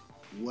leak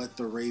what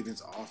the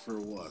Ravens offer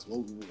was.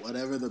 Well,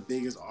 whatever the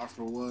biggest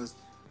offer was,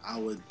 I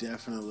would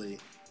definitely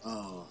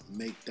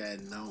make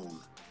that known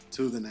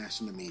to the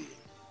national media.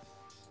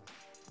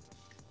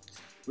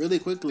 Really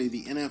quickly,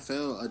 the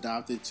NFL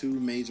adopted 2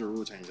 major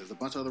rule changes. A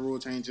bunch of other rule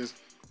changes.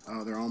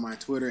 They're on my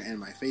Twitter and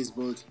my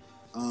Facebook.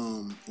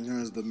 In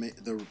terms of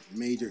the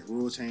major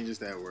rule changes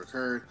that were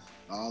occurred,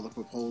 all the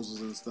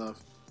proposals and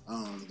stuff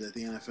that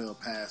the NFL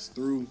passed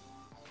through.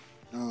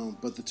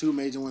 But the 2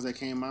 major ones that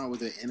came out was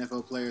that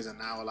NFL players are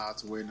now allowed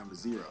to wear number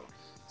 0.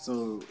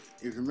 So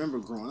if you remember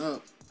growing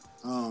up,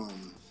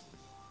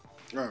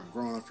 or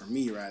growing up for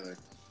me rather,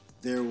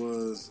 there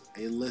was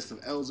a list of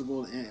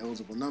eligible and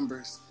ineligible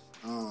numbers.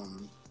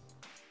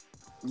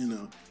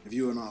 If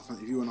you were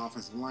an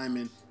offensive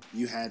lineman,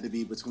 you had to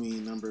be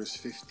between numbers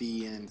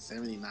 50 and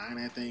 79,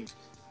 I think.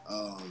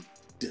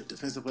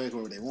 Defensive player,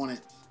 whoever they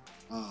wanted.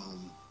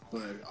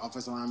 But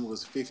offensive lineman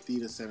was 50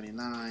 to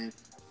 79.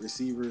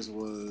 Receivers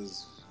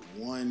was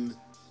 1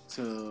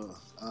 to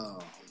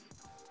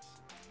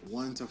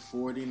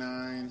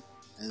 49,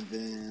 and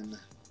then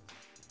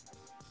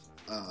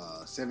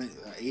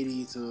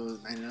 80 to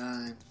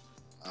 99.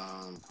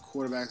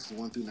 Quarterbacks was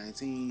 1 through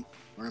 19.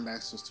 Running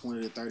backs was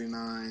 20 to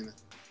 39.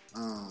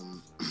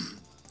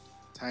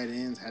 Tight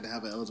ends had to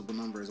have an eligible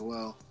number as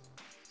well.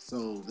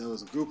 So there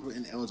was a group of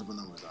ineligible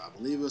numbers. I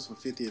believe it was from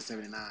 50 to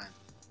 79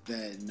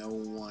 that no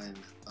one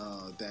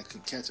that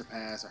could catch a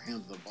pass or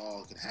handle the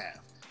ball could have.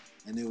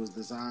 And it was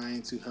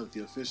designed to help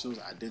the officials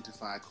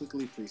identify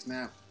quickly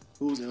pre-snap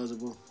who's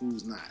eligible,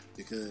 who's not.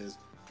 Because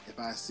if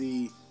I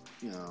see,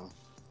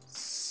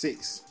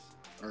 6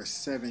 or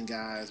 7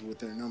 guys with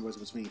their numbers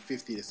between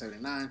 50 to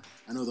 79,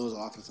 I know those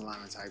are offensive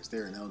lineman types.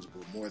 They're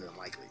ineligible more than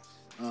likely.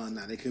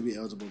 Now, they could be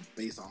eligible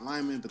based on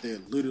linemen, but they're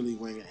literally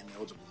wearing an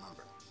ineligible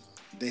number.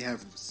 They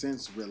have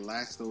since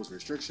relaxed those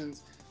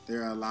restrictions.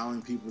 They're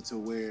allowing people to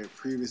wear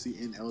previously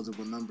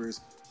ineligible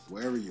numbers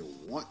wherever you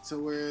want to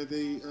wear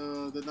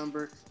the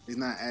number. It's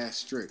not as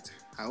strict.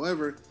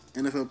 However,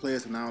 NFL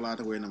players are now allowed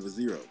to wear number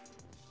 0.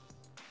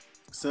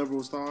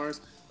 Several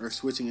stars are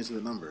switching into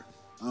the number.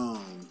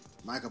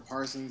 Micah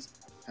Parsons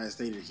has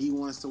stated he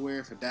wants to wear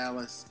it for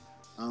Dallas.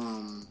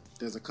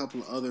 There's a couple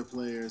of other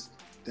players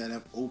that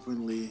have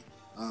openly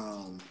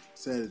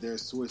said that they're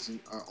switching,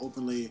 or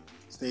openly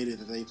stated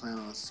that they plan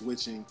on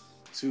switching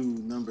to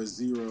number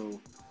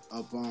 0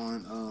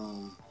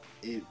 upon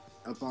it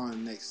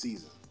upon next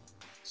season.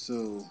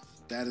 So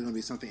that is going to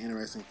be something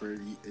interesting for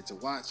you to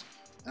watch.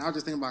 And I was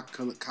just thinking about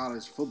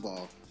college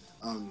football.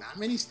 Not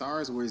many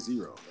stars wear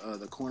 0.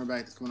 The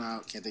cornerback that's coming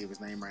out, can't think of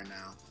his name right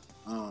now,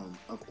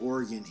 of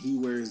Oregon, he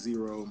wears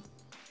 0.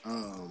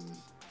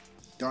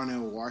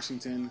 Darnell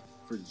Washington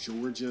for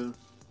Georgia,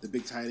 the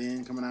big tight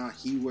end coming out,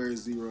 he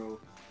wears 0.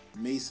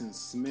 Mason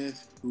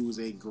Smith, who's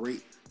a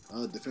great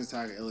defense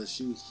tackle at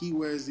LSU, he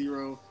wears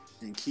 0.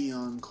 And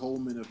Keon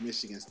Coleman of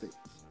Michigan State,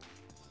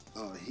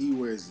 he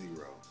wears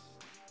 0.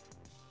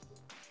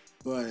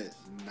 But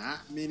not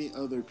many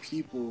other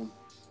people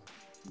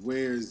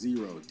wear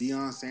 0.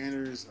 Deion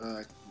Sanders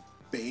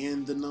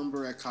banned the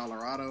number at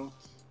Colorado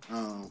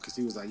because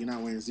he was like, you're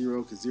not wearing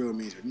 0 because 0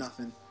 means you're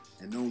nothing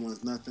and no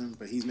one's nothing.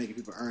 But he's making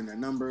people earn their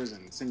numbers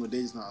and single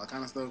digits and all that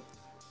kind of stuff.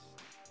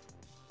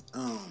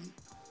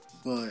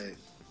 But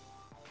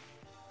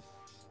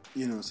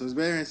you know, so it's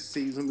very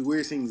interesting to see. It's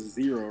weird seeing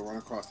 0 run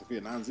across the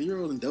field. Now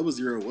 0 and double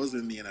 0 was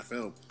in the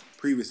NFL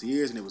previous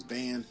years and it was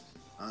banned.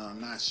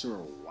 I'm not sure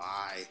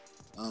why.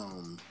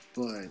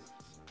 But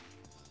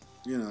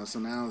you know, so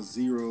now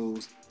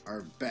zeros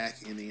are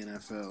back in the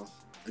NFL.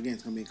 Again,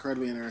 it's going to be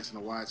incredibly interesting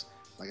to watch.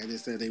 Like I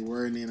just said, they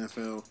were in the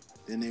NFL,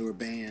 then they were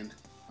banned,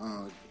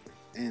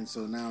 and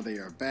so now they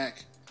are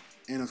back.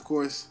 And of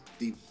course,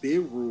 the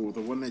big rule,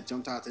 the one that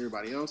jumped out to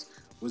everybody else,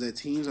 was that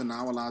teams are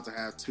now allowed to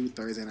have 2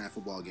 Thursday night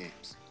football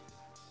games.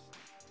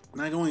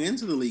 Now going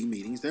into the league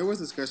meetings, there was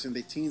discussion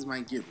that teams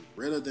might get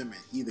rid of them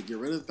and either get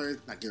rid of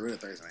Thursday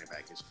night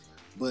package,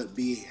 but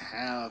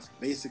have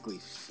basically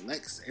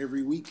flex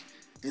every week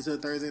into the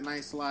Thursday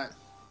night slot,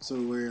 so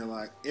where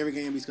like every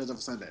game be scheduled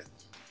for Sunday,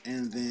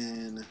 and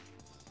then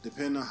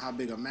depending on how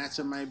big a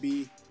matchup might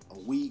be, a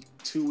week,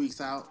 2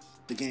 weeks out,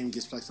 the game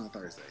gets flexed on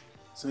Thursday.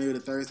 So maybe the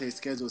Thursday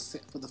schedule is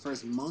set for the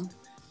first month,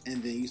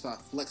 and then you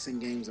start flexing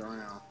games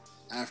around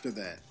after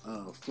that.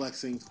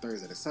 Flexing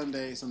Thursday to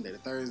Sunday, Sunday to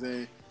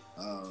Thursday.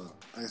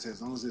 Like I said,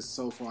 as long as it's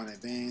so far in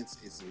advance,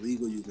 it's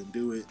legal, you can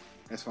do it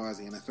as far as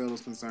the NFL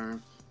is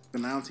concerned.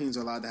 But now teams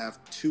are allowed to have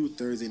 2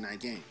 Thursday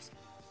night games.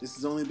 This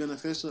is only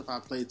beneficial if I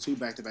play 2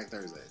 back-to-back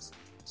Thursdays.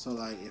 So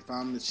like if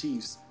I'm the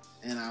Chiefs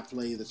and I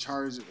play the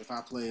Chargers, if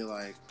I play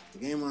like the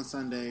game on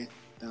Sunday,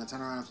 then I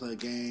turn around and play a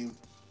game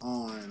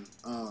on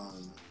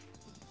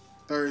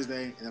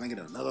Thursday, and then I get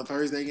another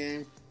Thursday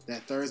game.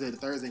 That Thursday to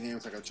Thursday game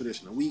is like a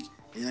traditional week,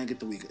 and then I get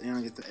the week, and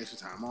I get the extra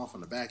time off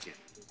on the back end.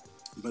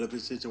 But if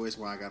it's a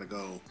situation where I gotta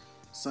go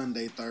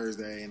Sunday,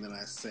 Thursday, and then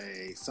I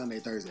say Sunday,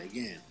 Thursday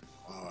again,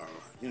 or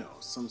you know,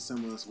 some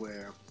semblance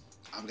where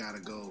I've got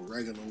to go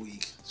regular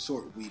week,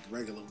 short week,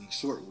 regular week,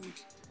 short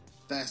week.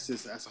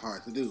 That's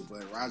hard to do.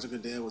 But Roger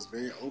Goodell was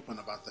very open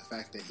about the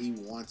fact that he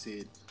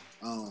wanted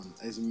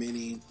as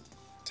many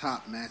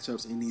top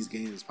matchups in these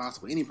games as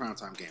possible. Any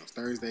primetime games,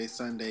 Thursday,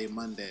 Sunday,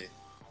 Monday.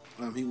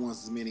 He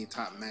wants as many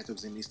top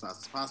matchups in these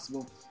slots as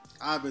possible.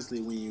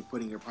 Obviously, when you're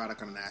putting your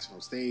product on a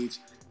national stage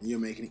and you're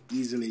making it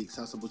easily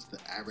accessible to the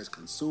average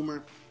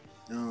consumer,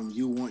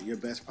 you want your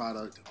best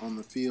product on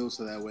the field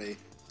so that way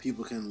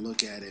people can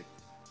look at it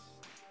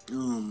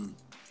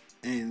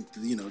and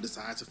you know,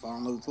 decide to fall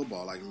in love with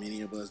football like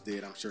many of us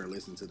did, I'm sure,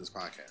 listening to this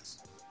podcast.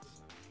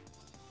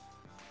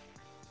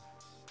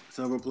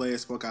 Several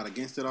players spoke out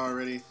against it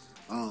already,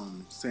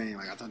 saying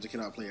like, I thought you could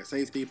outplay a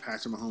safety,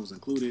 Patrick Mahomes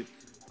included.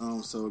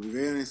 So it'll be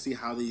very interesting to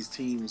see how these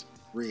teams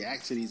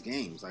react to these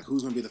games. Like,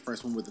 who's going to be the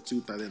first one with the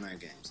 2 Thursday night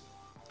games?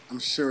 I'm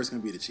sure it's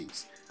going to be the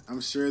Chiefs. I'm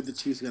sure the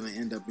Chiefs are going to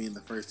end up being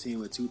the first team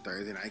with 2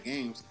 Thursday night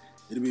games.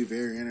 It'll be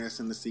very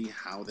interesting to see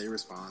how they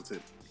respond to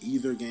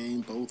either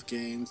game, both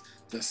games,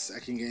 the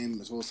second game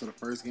as well as the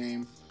first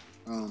game.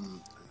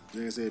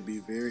 Like I said, it'd be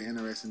very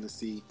interesting to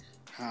see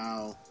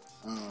how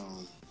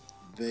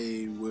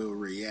they will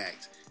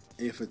react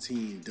if a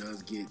team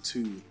does get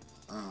 2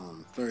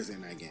 Thursday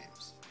night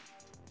games.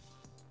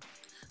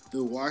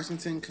 The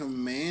Washington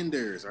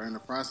Commanders are in the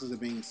process of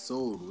being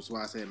sold, which is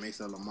why I say it makes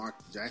the Lamar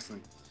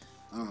Jackson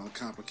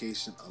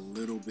complication a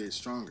little bit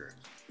stronger.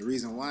 The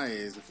reason why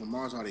is if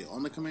Lamar's already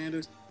on the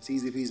Commanders, it's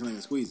easy peasy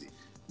lemon squeezy.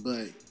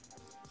 But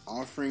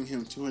offering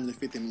him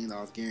 $250 million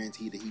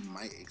guaranteed that he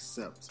might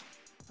accept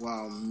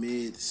while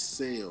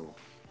mid-sale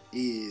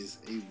is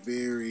a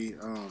very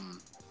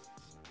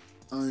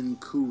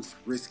uncouth,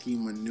 risky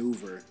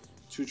maneuver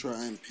to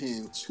try and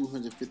pin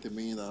 $250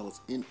 million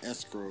in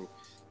escrow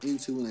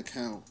into an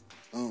account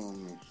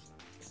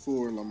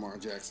for Lamar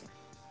Jackson.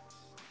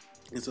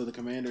 And so the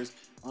Commanders,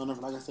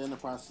 like I said, in the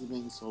process of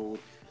being sold,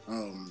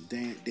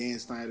 Dan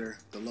Snyder,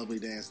 the lovely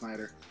Dan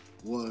Snyder,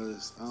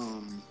 was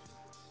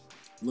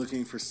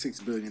looking for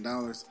 $6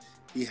 billion.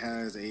 He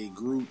has a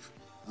group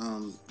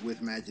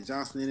with Magic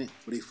Johnson in it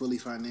with a fully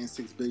financed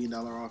 $6 billion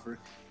offer.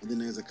 And then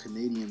there's a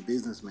Canadian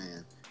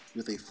businessman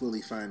with a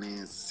fully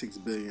financed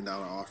 $6 billion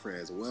offer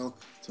as well.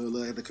 So it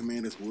looks like the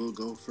Commanders will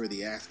go for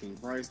the asking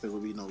price. There will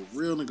be no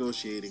real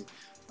negotiating.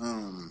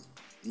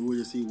 We'll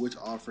just see which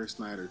offer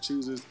Snyder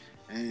chooses,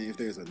 and if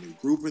there's a new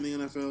group in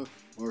the NFL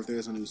or if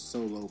there's a new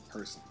solo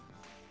person.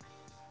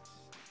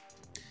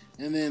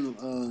 And then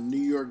New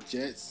York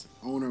Jets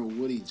owner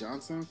Woody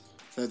Johnson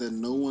said that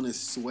no one is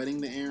sweating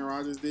the Aaron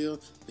Rodgers deal,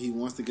 but he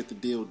wants to get the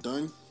deal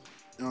done.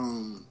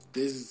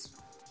 This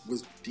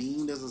was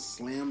deemed as a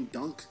slam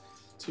dunk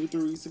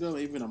 2-3 weeks ago,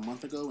 even a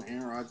month ago.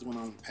 Aaron Rodgers went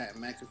on Pat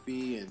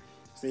McAfee and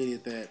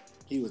stated that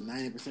he was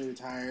 90%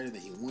 retired and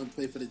that he wanted to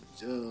play for the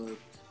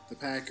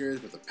Packers,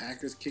 but the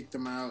Packers kicked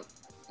him out.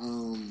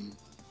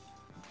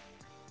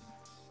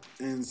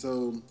 And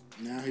so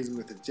now he's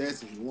with the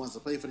Jets and he wants to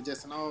play for the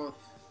Jets and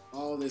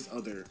all this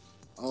other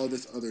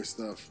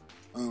stuff.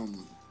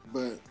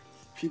 But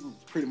people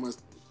pretty much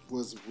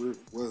was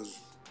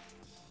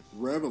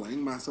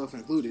reveling, myself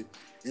included,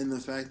 in the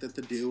fact that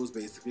the deal was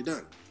basically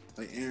done.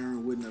 Like,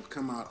 Aaron wouldn't have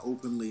come out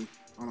openly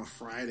on a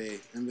Friday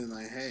and been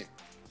like, hey,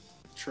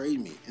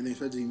 trade me, and then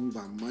expected to move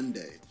by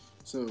Monday.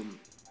 So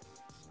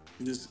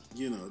just,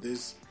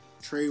 this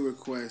trade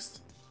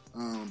request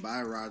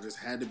by Rodgers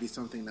had to be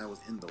something that was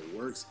in the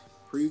works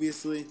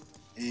previously,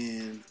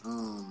 and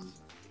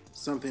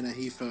something that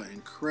he felt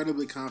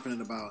incredibly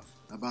confident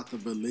about the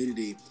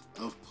validity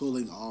of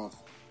pulling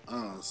off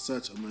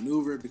such a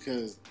maneuver,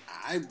 because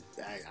I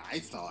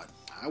thought,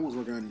 I was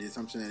working on the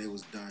assumption that it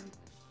was done.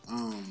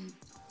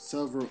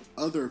 Several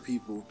other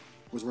people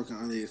was working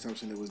on the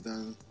assumption it was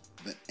done.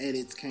 The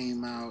edits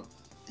came out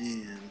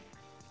and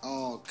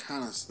all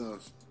kind of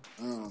stuff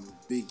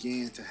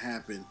began to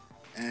happen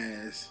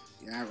as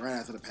right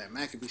after the Pat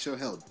McAfee show.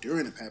 Hell,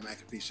 during the Pat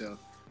McAfee show,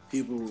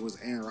 people was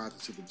Aaron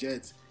Rodgers to the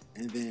Jets,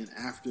 and then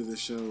after the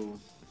show,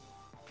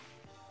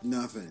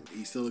 nothing.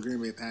 He's still a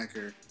Green Bay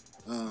Packer.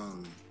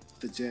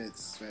 The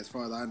Jets, as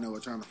far as I know, are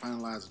trying to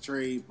finalize a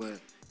trade, but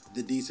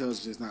the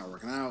details are just not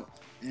working out.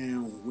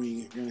 And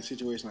when you're in a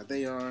situation like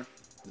they are,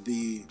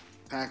 the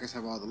Packers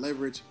have all the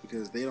leverage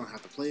because they don't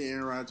have to play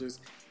Aaron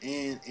Rodgers,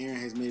 and Aaron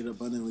has made it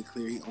abundantly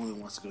clear he only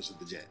wants to go to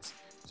the Jets.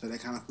 So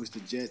that kind of pushed the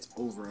Jets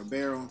over a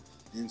barrel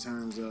in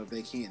terms of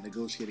they can't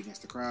negotiate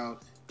against the crowd.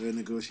 They're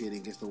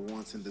negotiating against the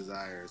wants and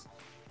desires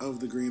of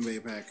the Green Bay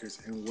Packers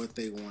and what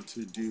they want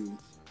to do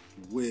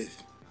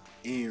with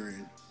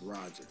Aaron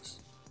Rodgers.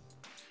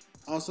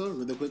 Also,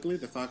 really quickly,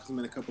 the Falcons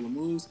made a couple of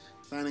moves,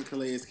 signing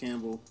Calais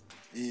Campbell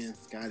and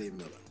Scotty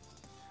Miller.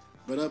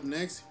 But up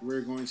next,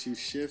 we're going to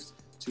shift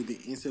to the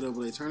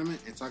NCAA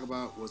tournament and talk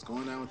about what's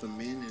going on with the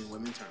men and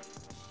women tournament.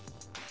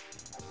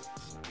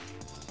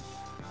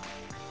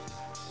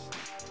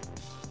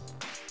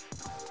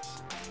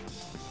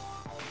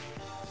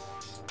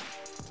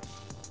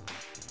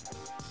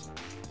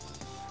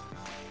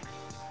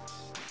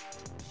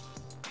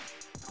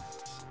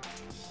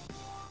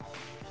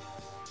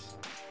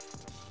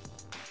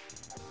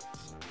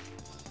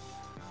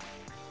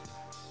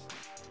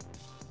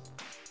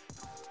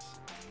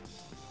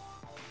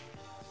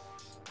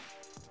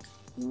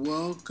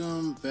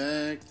 Welcome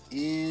back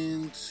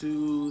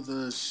into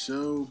the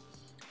show,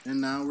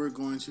 and now we're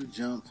going to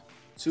jump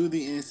to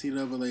the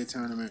NCAA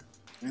tournament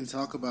and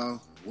talk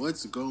about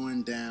what's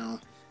going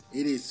down.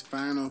 It is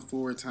Final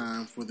Four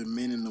time for the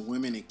men and the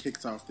women. It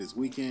kicks off this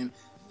weekend.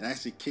 It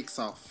actually kicks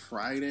off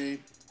Friday.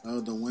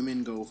 The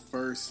women go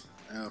first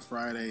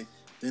Friday,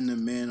 then the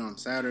men on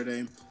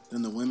Saturday,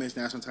 then the women's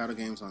national title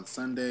games on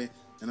Sunday,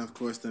 and of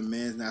course the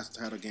men's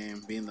national title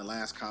game, being the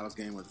last college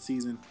game of the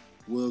season,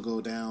 will go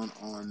down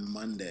on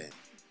Monday.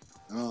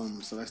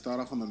 So let's start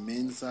off on the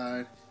men's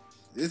side.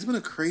 It's been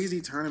a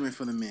crazy tournament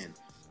for the men.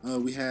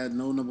 We had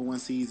no number one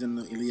seeds in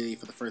the Elite Eight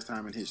for the first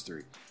time in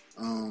history.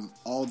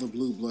 All the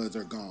blue bloods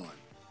are gone.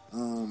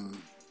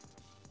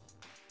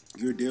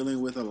 You're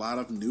dealing with a lot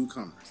of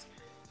newcomers.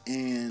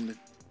 And,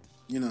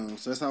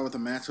 so let's start with the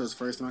matchups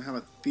first. And I have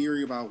a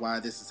theory about why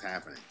this is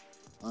happening.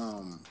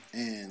 And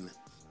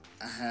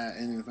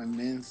in the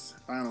men's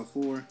Final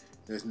Four,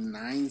 there's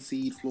 9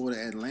 seed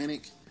Florida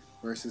Atlantic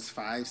versus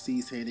 5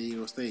 seed San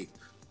Diego State.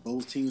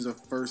 Both teams are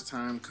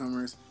first-time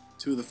comers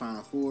to the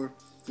Final Four.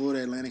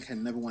 Florida Atlantic had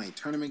never won a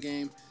tournament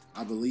game.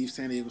 I believe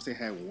San Diego State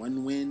had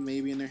one win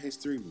maybe in their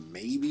history,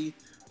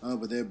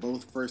 but they're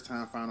both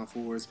first-time Final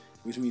Fours,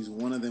 which means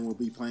one of them will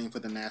be playing for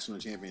the national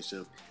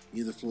championship,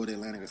 either Florida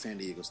Atlantic or San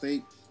Diego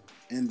State.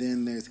 And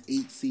then there's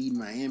 8 seed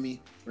Miami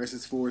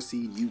versus 4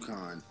 seed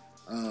UConn.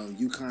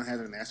 UConn has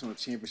a national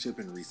championship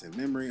in recent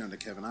memory under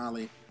Kevin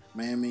Ollie.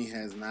 Miami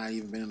has not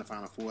even been in the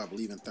Final Four, I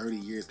believe, in 30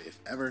 years, if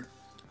ever.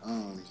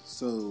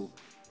 So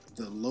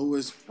the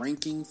lowest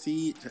ranking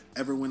seed to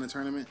ever win a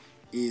tournament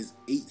is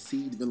 8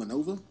 seed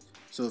Villanova.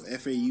 So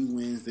if FAU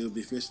wins, they'll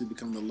officially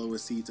become the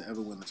lowest seed to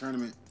ever win the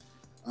tournament.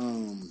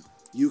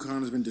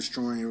 UConn has been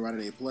destroying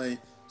everybody they play,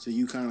 so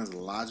UConn is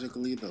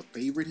logically the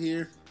favorite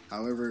here.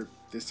 However,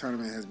 this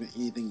tournament has been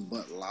anything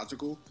but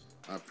logical,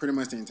 pretty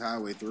much the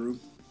entire way through.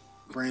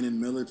 Brandon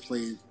Miller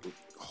played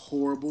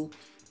horrible.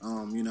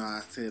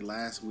 I said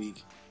last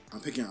week, I'm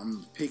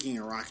picking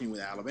and rocking with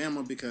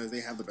Alabama because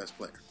they have the best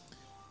player.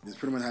 It's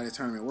pretty much how this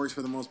tournament works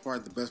for the most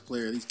part. The best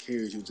player at least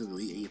carries you to the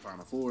Elite Eight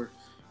Final Four.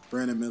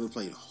 Brandon Miller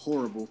played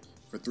horrible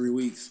for 3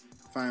 weeks.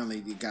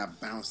 Finally, he got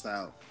bounced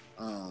out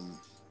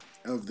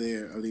of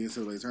the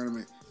NCAA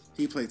tournament.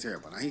 He played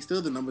terrible. Now, he's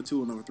still the number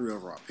 2 or number 3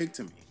 overall pick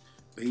to me,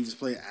 but he just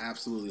played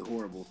absolutely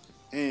horrible.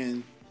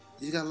 And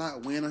he's got a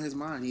lot weighing on his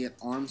mind. He had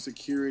armed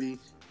security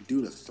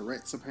due to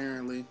threats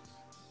apparently,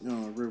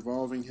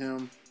 revolving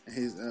him and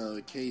his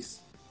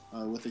case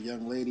with a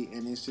young lady,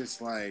 and it's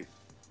just like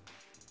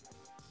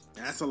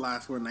that's a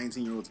lot for a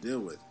 19-year-old to deal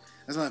with.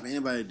 That's a lot for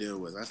anybody to deal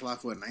with. That's a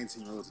lot for a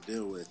 19-year-old to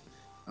deal with,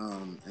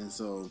 and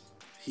so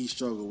he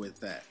struggled with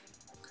that.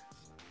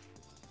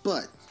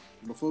 But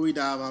before we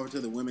dive over to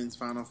the women's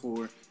Final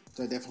Four,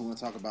 so I definitely want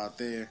to talk about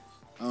there.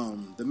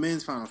 The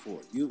men's Final Four.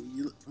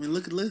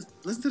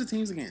 Listen to the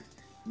teams again.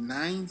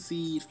 9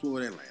 seed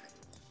Florida Atlantic,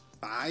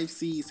 5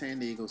 seed San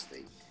Diego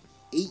State,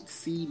 8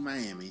 seed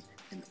Miami,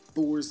 and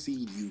 4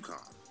 seed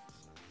UConn.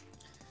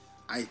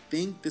 I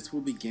think this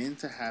will begin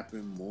to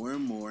happen more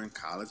and more in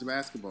college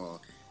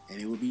basketball, and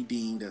it will be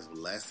deemed as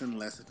less and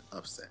less of an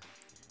upset.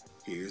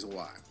 Here's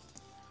why.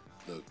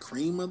 The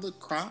cream of the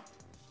crop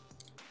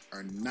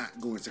are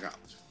not going to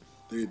college.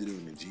 They're either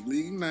doing the G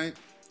League Ignite,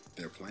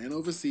 they're playing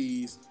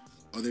overseas,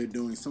 or they're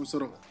doing some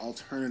sort of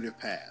alternative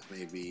path,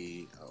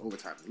 maybe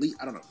overtime elite.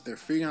 I don't know. They're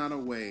figuring out a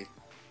way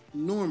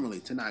normally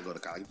to not go to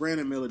college.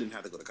 Brandon Miller didn't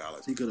have to go to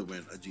college. He could have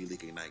been a G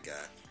League Ignite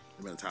guy.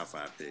 He'd been a top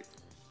 5 pick.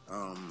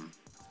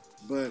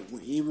 But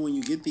even when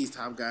you get these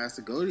top guys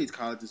to go to these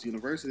colleges,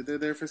 universities, they're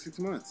there for 6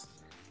 months.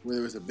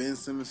 Whether it's a Ben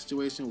Simmons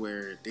situation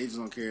where they just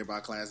don't care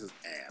about classes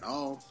at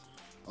all,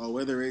 or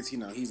whether it's,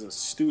 he's a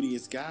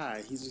studious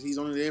guy, he's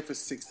only there for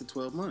 6 to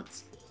 12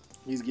 months.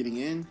 He's getting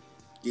in,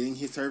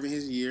 serving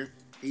his year,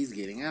 he's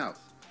getting out.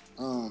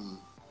 And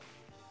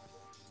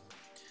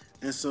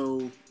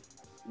so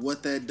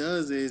what that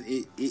does is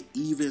it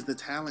evens the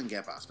talent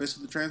gap out,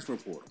 especially the transfer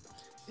portal.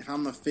 If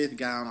I'm the 5th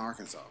guy on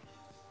Arkansas,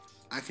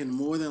 I can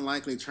more than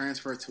likely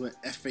transfer to an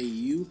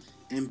FAU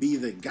and be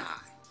the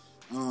guy,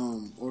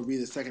 or be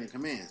the second in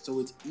command. So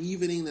it's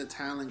evening the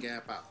talent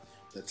gap out.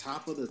 The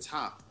top of the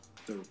top,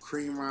 the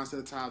cream rise to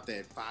the top,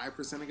 that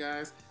 5% of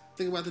guys.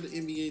 Think about the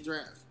NBA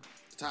draft.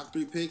 The top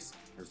 3 picks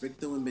are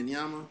Victor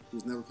Wembanyama,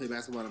 who's never played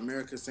basketball in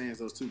America, sans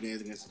those 2 games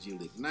against the G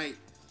League Ignite.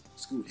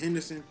 Scoot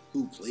Henderson,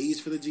 who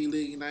plays for the G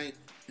League Ignite,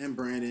 and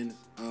Brandon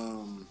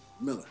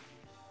Miller.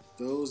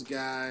 Those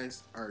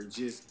guys are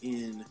just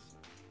in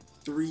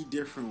 3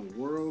 different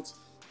worlds.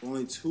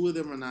 Only 2 of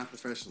them are not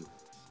professional,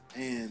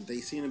 and they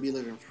seem to be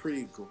living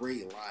pretty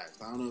great lives.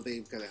 I don't know if they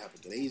gotta have a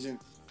good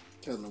agent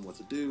telling them what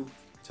to do,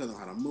 tell them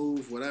how to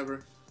move,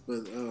 whatever.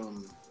 But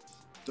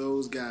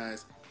those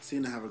guys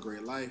seem to have a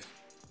great life.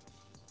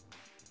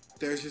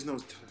 There's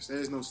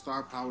no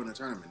star power in the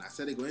tournament. I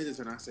said it going into the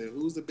tournament. I said,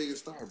 who's the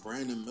biggest star?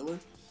 Brandon Miller.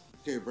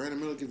 Okay, Brandon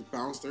Miller gets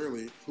bounced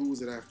early.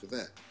 Who's it after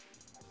that?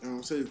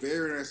 So it's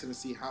very interesting to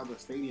see how the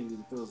stadium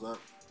even fills up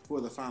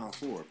for the Final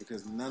Four,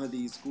 because none of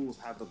these schools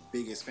have the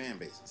biggest fan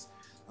bases.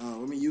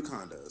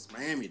 UConn does,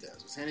 Miami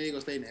does, San Diego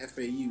State and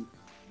FAU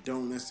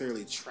don't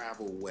necessarily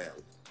travel well.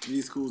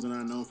 These schools are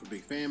not known for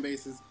big fan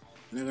bases,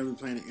 and they're going to be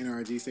playing at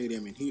NRG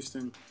Stadium in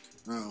Houston,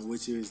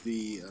 which is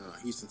the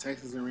Houston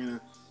Texas Arena.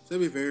 So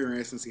it'll be very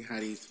interesting to see how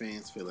these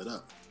fans fill it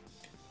up.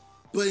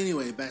 But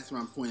anyway, back to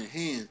my point at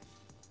hand,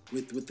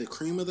 with the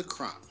cream of the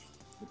crop,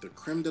 with the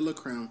creme de la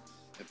creme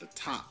at the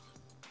top,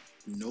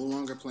 no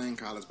longer playing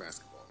college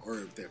basketball. Or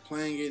if they're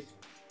playing it,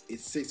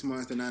 it's 6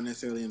 months, they're not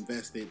necessarily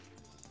invested.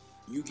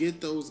 You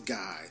get those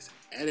guys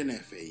at an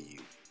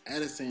FAU,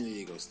 at a San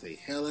Diego State,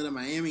 hell, at a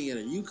Miami, at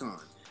a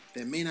UConn,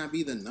 that may not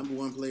be the number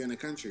 1 player in the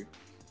country,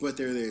 but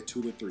they're there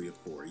 2 to 3 to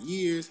 4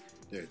 years.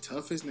 They're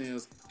tough as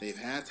nails. They've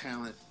had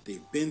talent.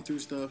 They've been through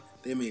stuff.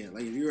 They may have,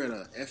 like if you're at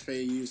a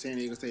FAU, San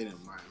Diego State, and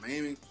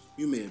Miami,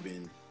 you may have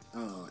been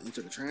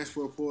into the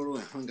transfer portal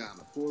and hung out in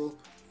the portal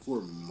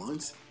for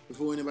months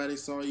before anybody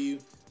saw you.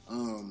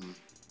 And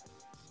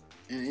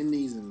in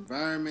these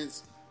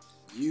environments,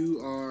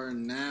 you've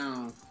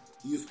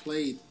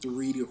played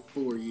 3 to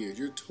 4 years.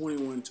 You're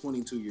 21,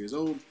 22 years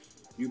old.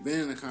 You've been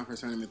in a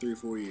conference tournament 3 or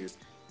 4 years.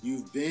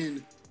 You've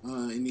been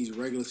in these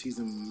regular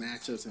season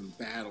matchups and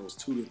battles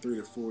 2 to 3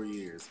 to 4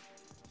 years.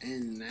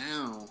 And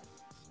now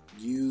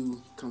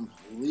you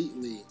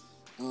completely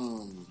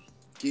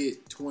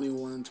get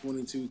 21,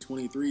 22,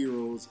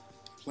 23-year-olds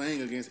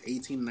playing against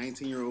 18,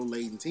 19-year-old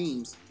laden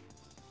teams.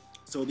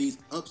 So these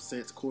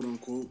upsets, quote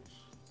unquote,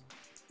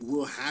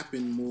 will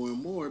happen more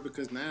and more,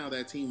 because now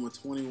that team with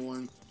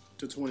 21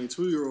 to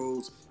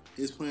 22-year-olds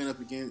is playing up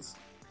against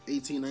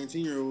 18,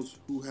 19-year-olds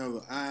who have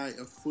an eye,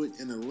 a foot,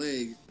 and a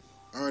leg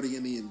already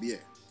in the NBA.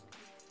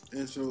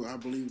 And so I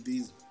believe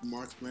these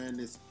March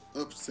Madness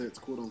upsets,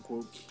 quote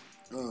unquote,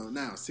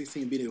 now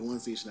 16 beating a 1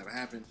 seed should never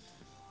happen.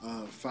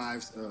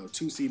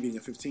 2 seed beating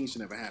a 15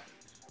 should never happen.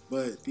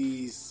 But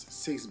these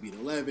 6 beat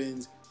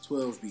 11s,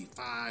 12 beat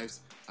 5s,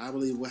 I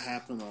believe will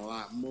happen a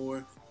lot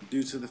more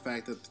due to the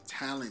fact that the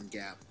talent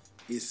gap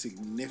is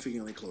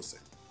significantly closer.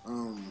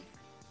 And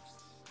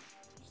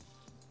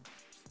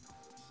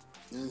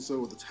so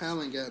with the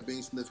talent gap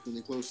being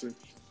significantly closer,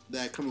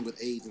 that coming with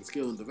age and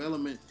skill and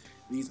development,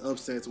 these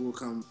upsets will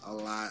come a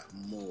lot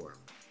more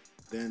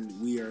than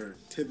we are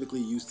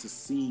typically used to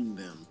seeing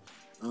them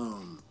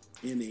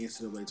in the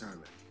NCAA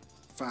tournament.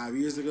 5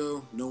 years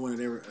ago, no one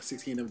had ever, a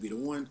 16 never beat a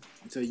 1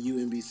 until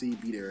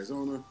UMBC beat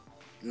Arizona.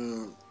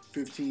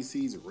 15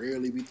 seeds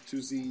rarely beat the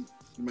 2 seed.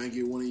 You might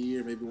get one a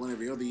year, maybe one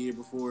every other year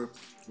before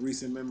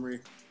recent memory.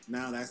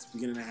 Now that's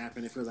beginning to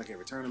happen. It feels like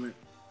every tournament.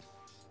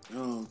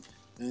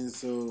 And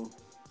so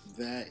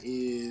that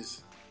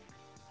is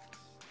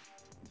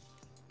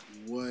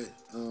what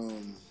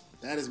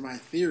that is my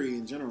theory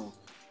in general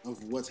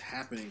of what's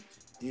happening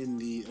in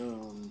the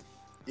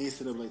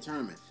NCAA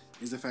tournament,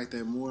 is the fact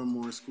that more and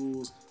more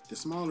schools, the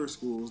smaller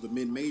schools, the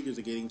mid-majors,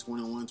 are getting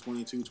 21,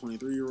 22,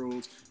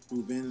 23-year-olds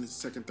who've been in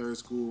second, third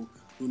school,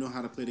 who know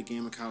how to play the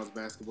game of college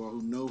basketball,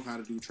 who know how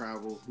to do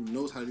travel, who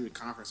knows how to do the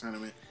conference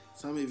tournament.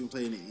 Some even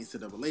play in the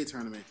NCAA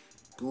tournament,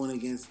 going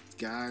against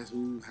guys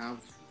who have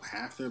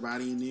half their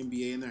body in the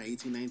NBA and they're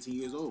 18, 19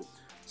 years old.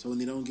 So when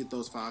they don't get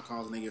those foul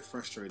calls and they get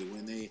frustrated,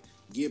 when they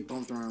get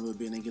bumped around a little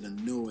bit and they get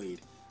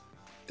annoyed,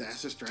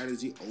 that's a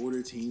strategy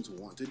older teams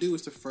want to do,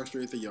 is to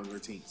frustrate the younger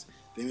teams.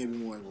 They may be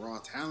more raw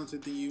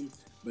talented than you,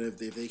 but if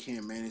they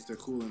can't manage their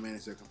cool and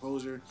manage their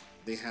composure,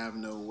 they have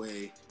no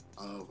way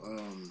of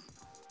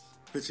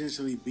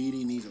potentially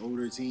beating these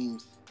older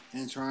teams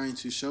and trying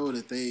to show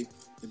that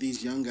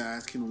these young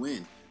guys can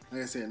win.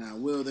 Like I said, now,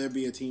 will there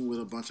be a team with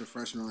a bunch of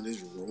freshmen on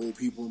this roll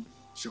people?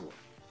 Sure,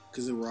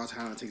 because the raw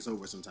talent takes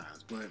over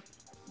sometimes. But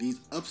these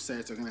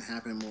upsets are going to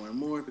happen more and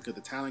more because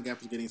the talent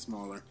gap is getting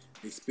smaller,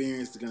 the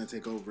experience is going to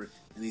take over,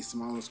 and these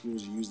smaller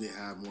schools usually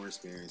have more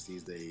experience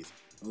these days,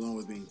 along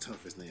with being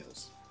tough as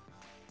nails.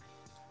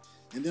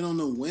 And then on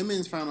the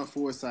women's Final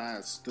Four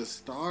sides, the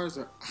stars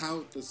are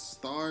out. The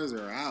stars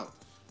are out.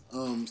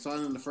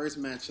 Starting in the first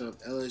matchup,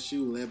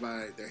 LSU, led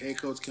by their head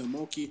coach Kim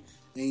Mulkey,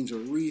 Angel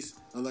Reese,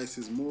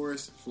 Alexis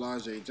Morris,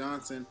 Flau'jae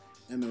Johnson,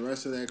 and the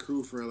rest of that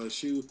crew for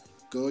LSU,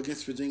 go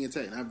against Virginia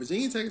Tech. Now,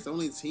 Virginia Tech is the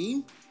only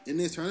team in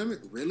this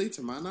tournament, really,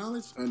 to my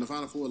knowledge, or in the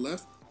Final Four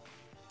left,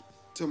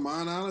 to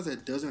my knowledge,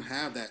 that doesn't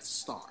have that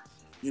star.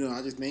 You know,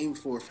 I just named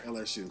four for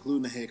LSU,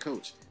 including the head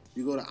coach.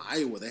 You go to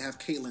Iowa, they have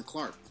Caitlin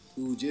Clark,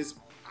 who just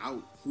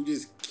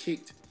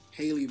kicked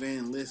Haley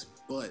Van List's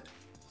butt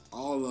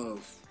all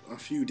of a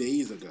few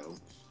days ago,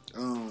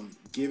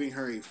 giving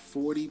her a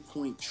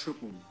 40-point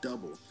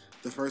triple-double,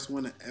 the first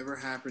one to ever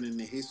happen in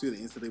the history of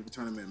the NCAA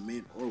tournament,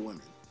 men or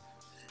women.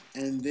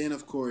 And then,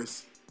 of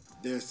course,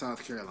 there's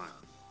South Carolina.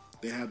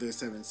 They have their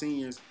 7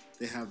 seniors.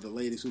 They have the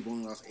ladies who've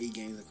only lost 8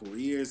 games in 4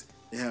 years.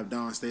 They have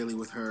Dawn Staley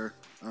with her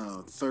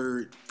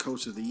third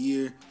Coach of the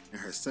Year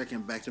and her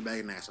second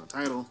back-to-back national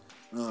title,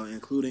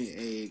 including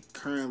a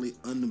currently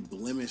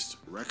unblemished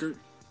record.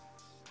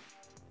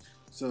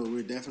 So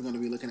we're definitely going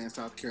to be looking at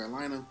South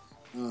Carolina.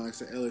 Like I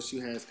said,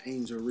 LSU has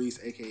Angel Reese,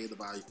 a.k.a. the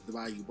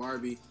Bayou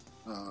Barbie.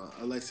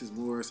 Alexis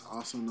Morris,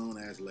 also known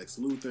as Lex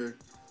Luthor.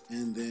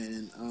 And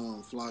then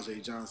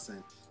Flau'jae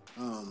Johnson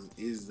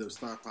is the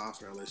star power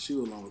for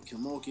LSU, along with Kim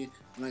Mulkey.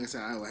 And like I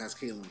said, Iowa has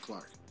Caitlin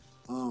Clark.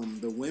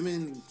 The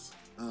women's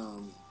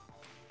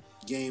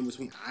game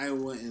between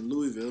Iowa and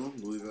Louisville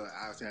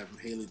obviously having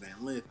Haley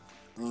Van Lith,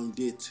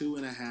 did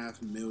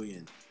 2.5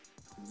 million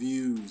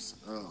views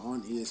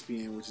on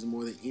ESPN, which is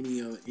more than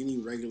any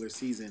regular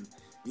season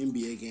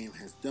NBA game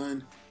has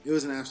done. It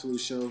was an absolute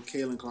show.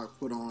 Caitlin Clark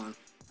put on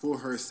for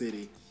her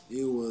city.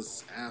 It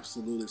was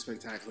absolutely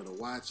spectacular to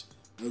watch.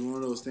 It was one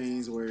of those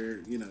things where,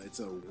 you know, it's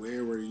a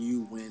where were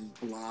you when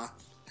blah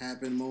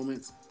happened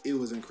moments. It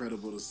was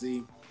incredible to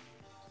see.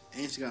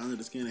 And she got under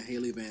the skin of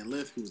Haley Van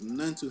Lith, who was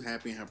none too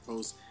happy in her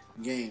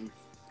post-game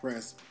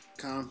press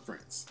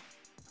conference.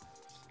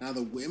 Now,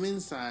 the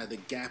women's side, the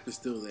gap is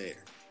still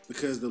there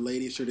because the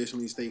ladies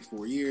traditionally stay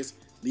 4 years.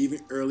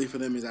 Leaving early for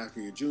them is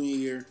after your junior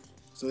year.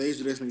 So they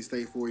traditionally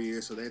stay 4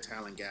 years, so their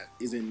talent gap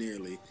isn't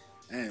nearly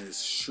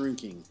as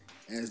shrinking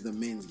as the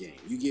men's game.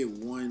 You get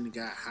one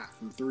guy hot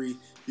from 3,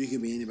 you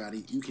can be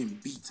anybody. You can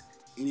beat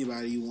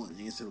anybody you want in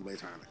the NCAA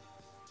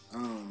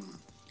tournament.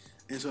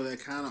 And so that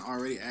kind of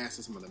already adds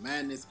to some of the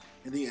madness.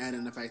 And then you add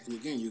in the fact that,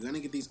 again, you're going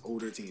to get these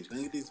older teams. You're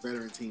going to get these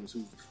veteran teams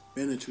who've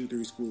been in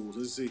 2-3 schools.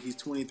 Let's say he's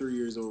 23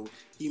 years old.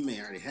 He may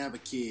already have a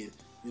kid.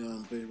 You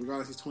know, but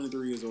regardless, he's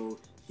 23 years old.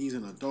 He's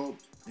an adult.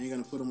 And you're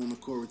going to put him on the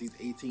court with these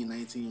 18,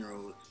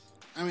 19-year-olds.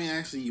 I mean,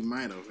 actually, you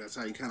might have. That's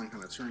how you kind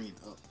of train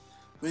up.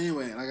 But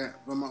anyway,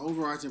 but my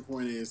overarching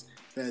point is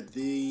that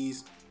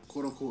these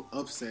quote-unquote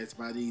upsets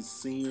by these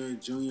senior,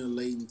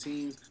 junior-laden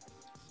teams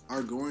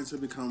are going to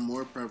become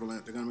more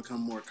prevalent. They're going to become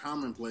more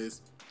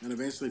commonplace. And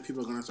eventually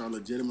people are going to start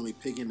legitimately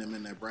picking them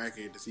in that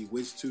bracket to see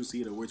which 2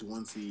 seed or which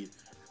 1 seed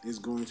is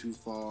going to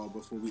fall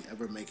before we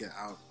ever make it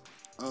out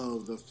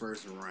of the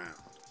first round.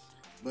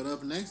 But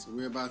up next,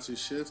 we're about to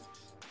shift,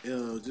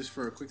 just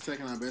for a quick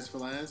second, our best for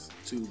last,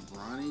 to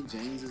Bronny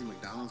James's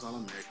McDonald's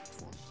All-American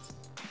performance.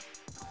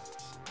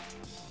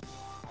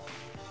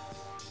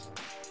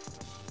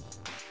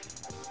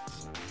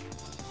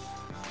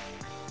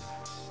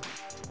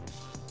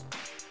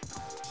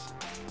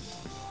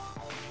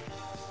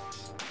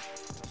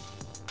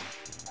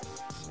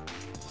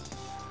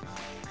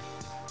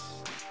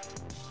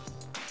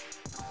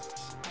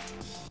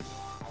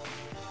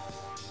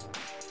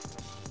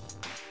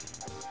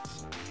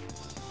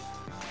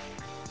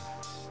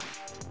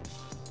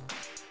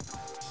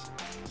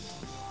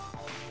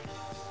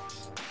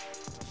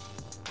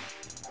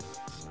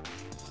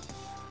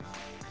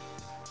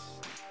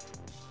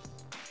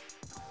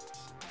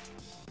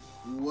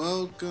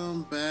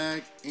 welcome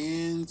back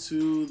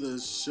into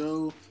the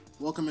show.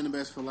 Welcome in the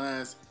Best for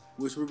Last,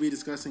 which we'll be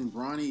discussing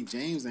Bronny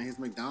James and his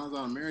McDonald's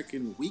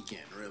All-American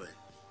weekend, really.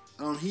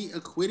 He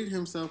acquitted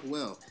himself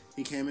well.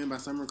 He came in by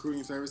some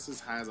recruiting services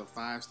high as a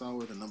 5-star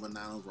with a number 9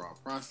 overall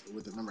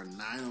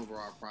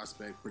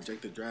prospect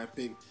projected draft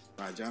pick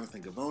by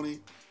Jonathan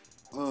Givony,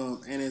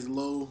 and as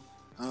low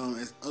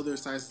as other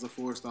sites as a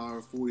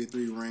 4-star,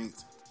 43rd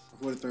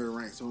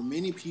ranked. So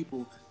many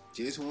people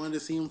just wanted to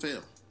see him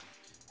fail,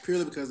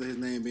 purely because of his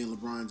name being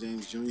LeBron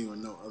James Jr. or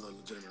no other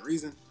legitimate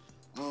reason.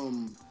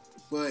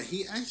 But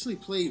he actually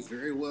played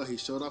very well. He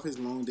showed off his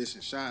long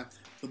distance shot.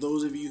 For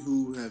those of you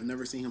who have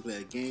never seen him play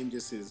a game,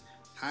 just his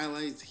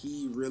highlights,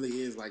 he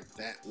really is like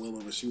that well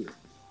of a shooter.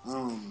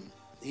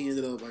 He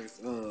ended up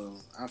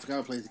I forgot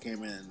what place he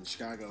came in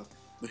Chicago,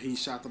 but he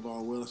shot the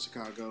ball well in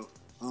Chicago.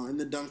 In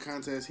the dunk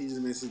contest, he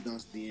just missed his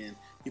dunks at the end.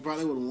 He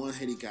probably would have won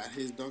had he got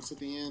his dunks at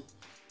the end,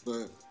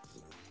 but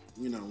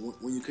you know,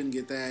 when you couldn't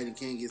get that, you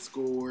can't get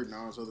scored and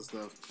all this other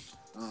stuff.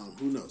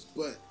 Who knows?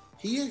 But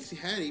he actually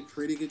had a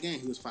pretty good game.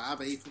 He was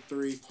 5 of 8 from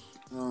 3.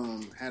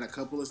 Had a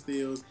couple of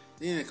steals,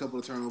 then a couple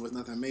of turnovers.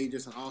 Nothing major.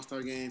 It's an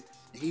all-star game.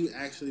 And he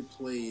actually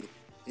played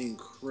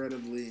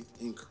incredibly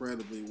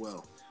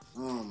well.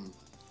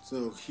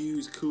 So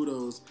huge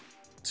kudos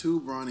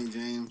to Bronny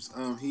James.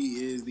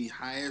 He is the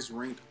highest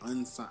ranked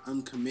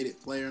uncommitted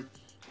player.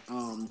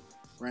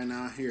 Right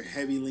now, here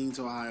heavy lean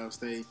to Ohio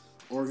State.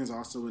 Oregon's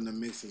also in the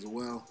mix as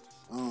well.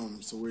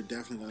 So we're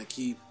definitely going to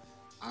keep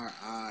our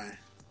eye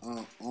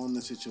on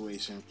the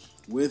situation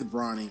with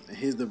Bronny and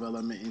his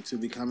development into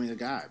becoming a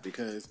guy,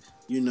 because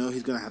you know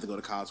he's going to have to go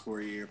to college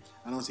for a year.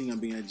 I don't see him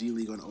being a G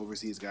League or an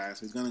overseas guy, so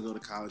he's going to go to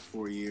college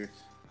for a year,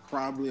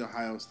 probably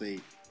Ohio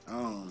State,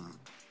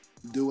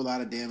 do a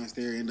lot of damage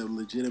there, end up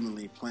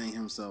legitimately playing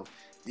himself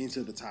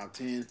into the top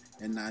 10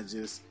 and not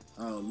just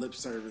lip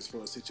service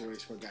for a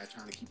situation for a guy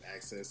trying to keep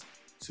access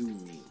to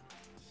me.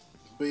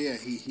 But yeah,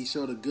 he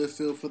showed a good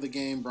feel for the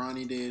game.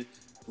 Bronny did.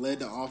 Led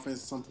the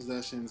offense some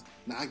possessions,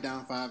 knocked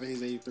down 5 of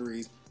his 8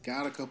 threes,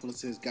 got a couple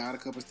assists, got a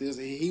couple steals.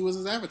 He was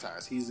as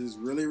advertised. He's just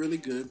really, really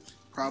good.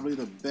 Probably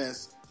the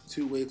best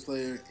two-way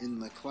player in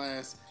the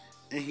class.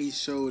 And he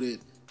showed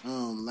it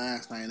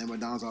last night in the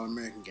McDonald's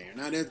All-American game.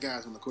 Now, there's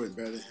guys on the court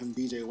better than him.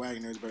 DJ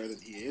Wagner is better than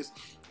he is.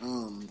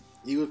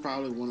 He was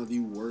probably one of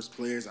the worst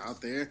players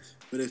out there.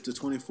 But if the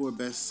 24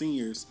 best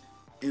seniors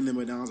in the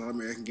McDonald's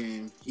All-American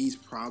game, he's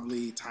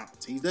probably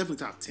he's definitely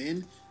top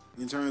 10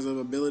 in terms of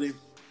ability.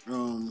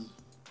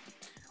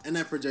 And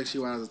that projects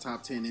you out as a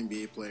top 10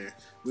 NBA player,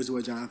 which is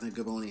what Jonathan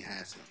Givony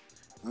has him.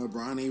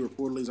 Bronny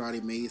reportedly has already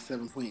made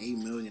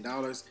 $7.8 million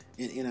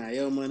in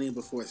NIL money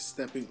before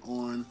stepping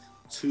on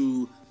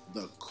to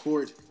the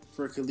court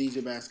for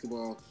collegiate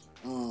basketball.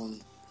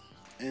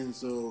 And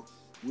so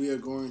we are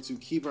going to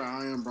keep our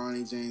eye on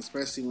Bronny James,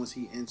 especially once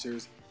he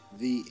enters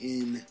the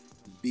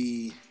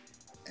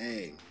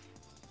NBA.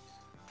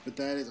 But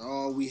that is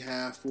all we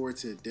have for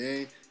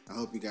today. I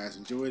hope you guys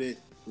enjoyed it.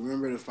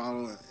 Remember to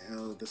follow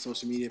the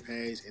social media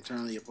page,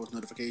 internally your post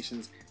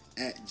notifications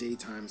at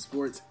JTime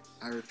Sports.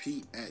 I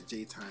repeat, at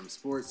JTime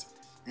Sports.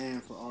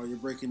 And for all your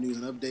breaking news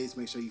and updates,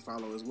 make sure you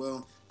follow as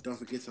well. Don't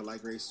forget to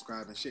like, rate,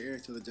 subscribe, and share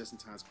to the Just in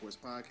Time Sports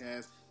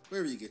Podcast,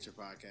 wherever you get your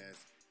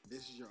podcasts.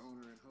 This is your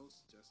owner and host,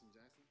 Justin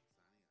Jackson.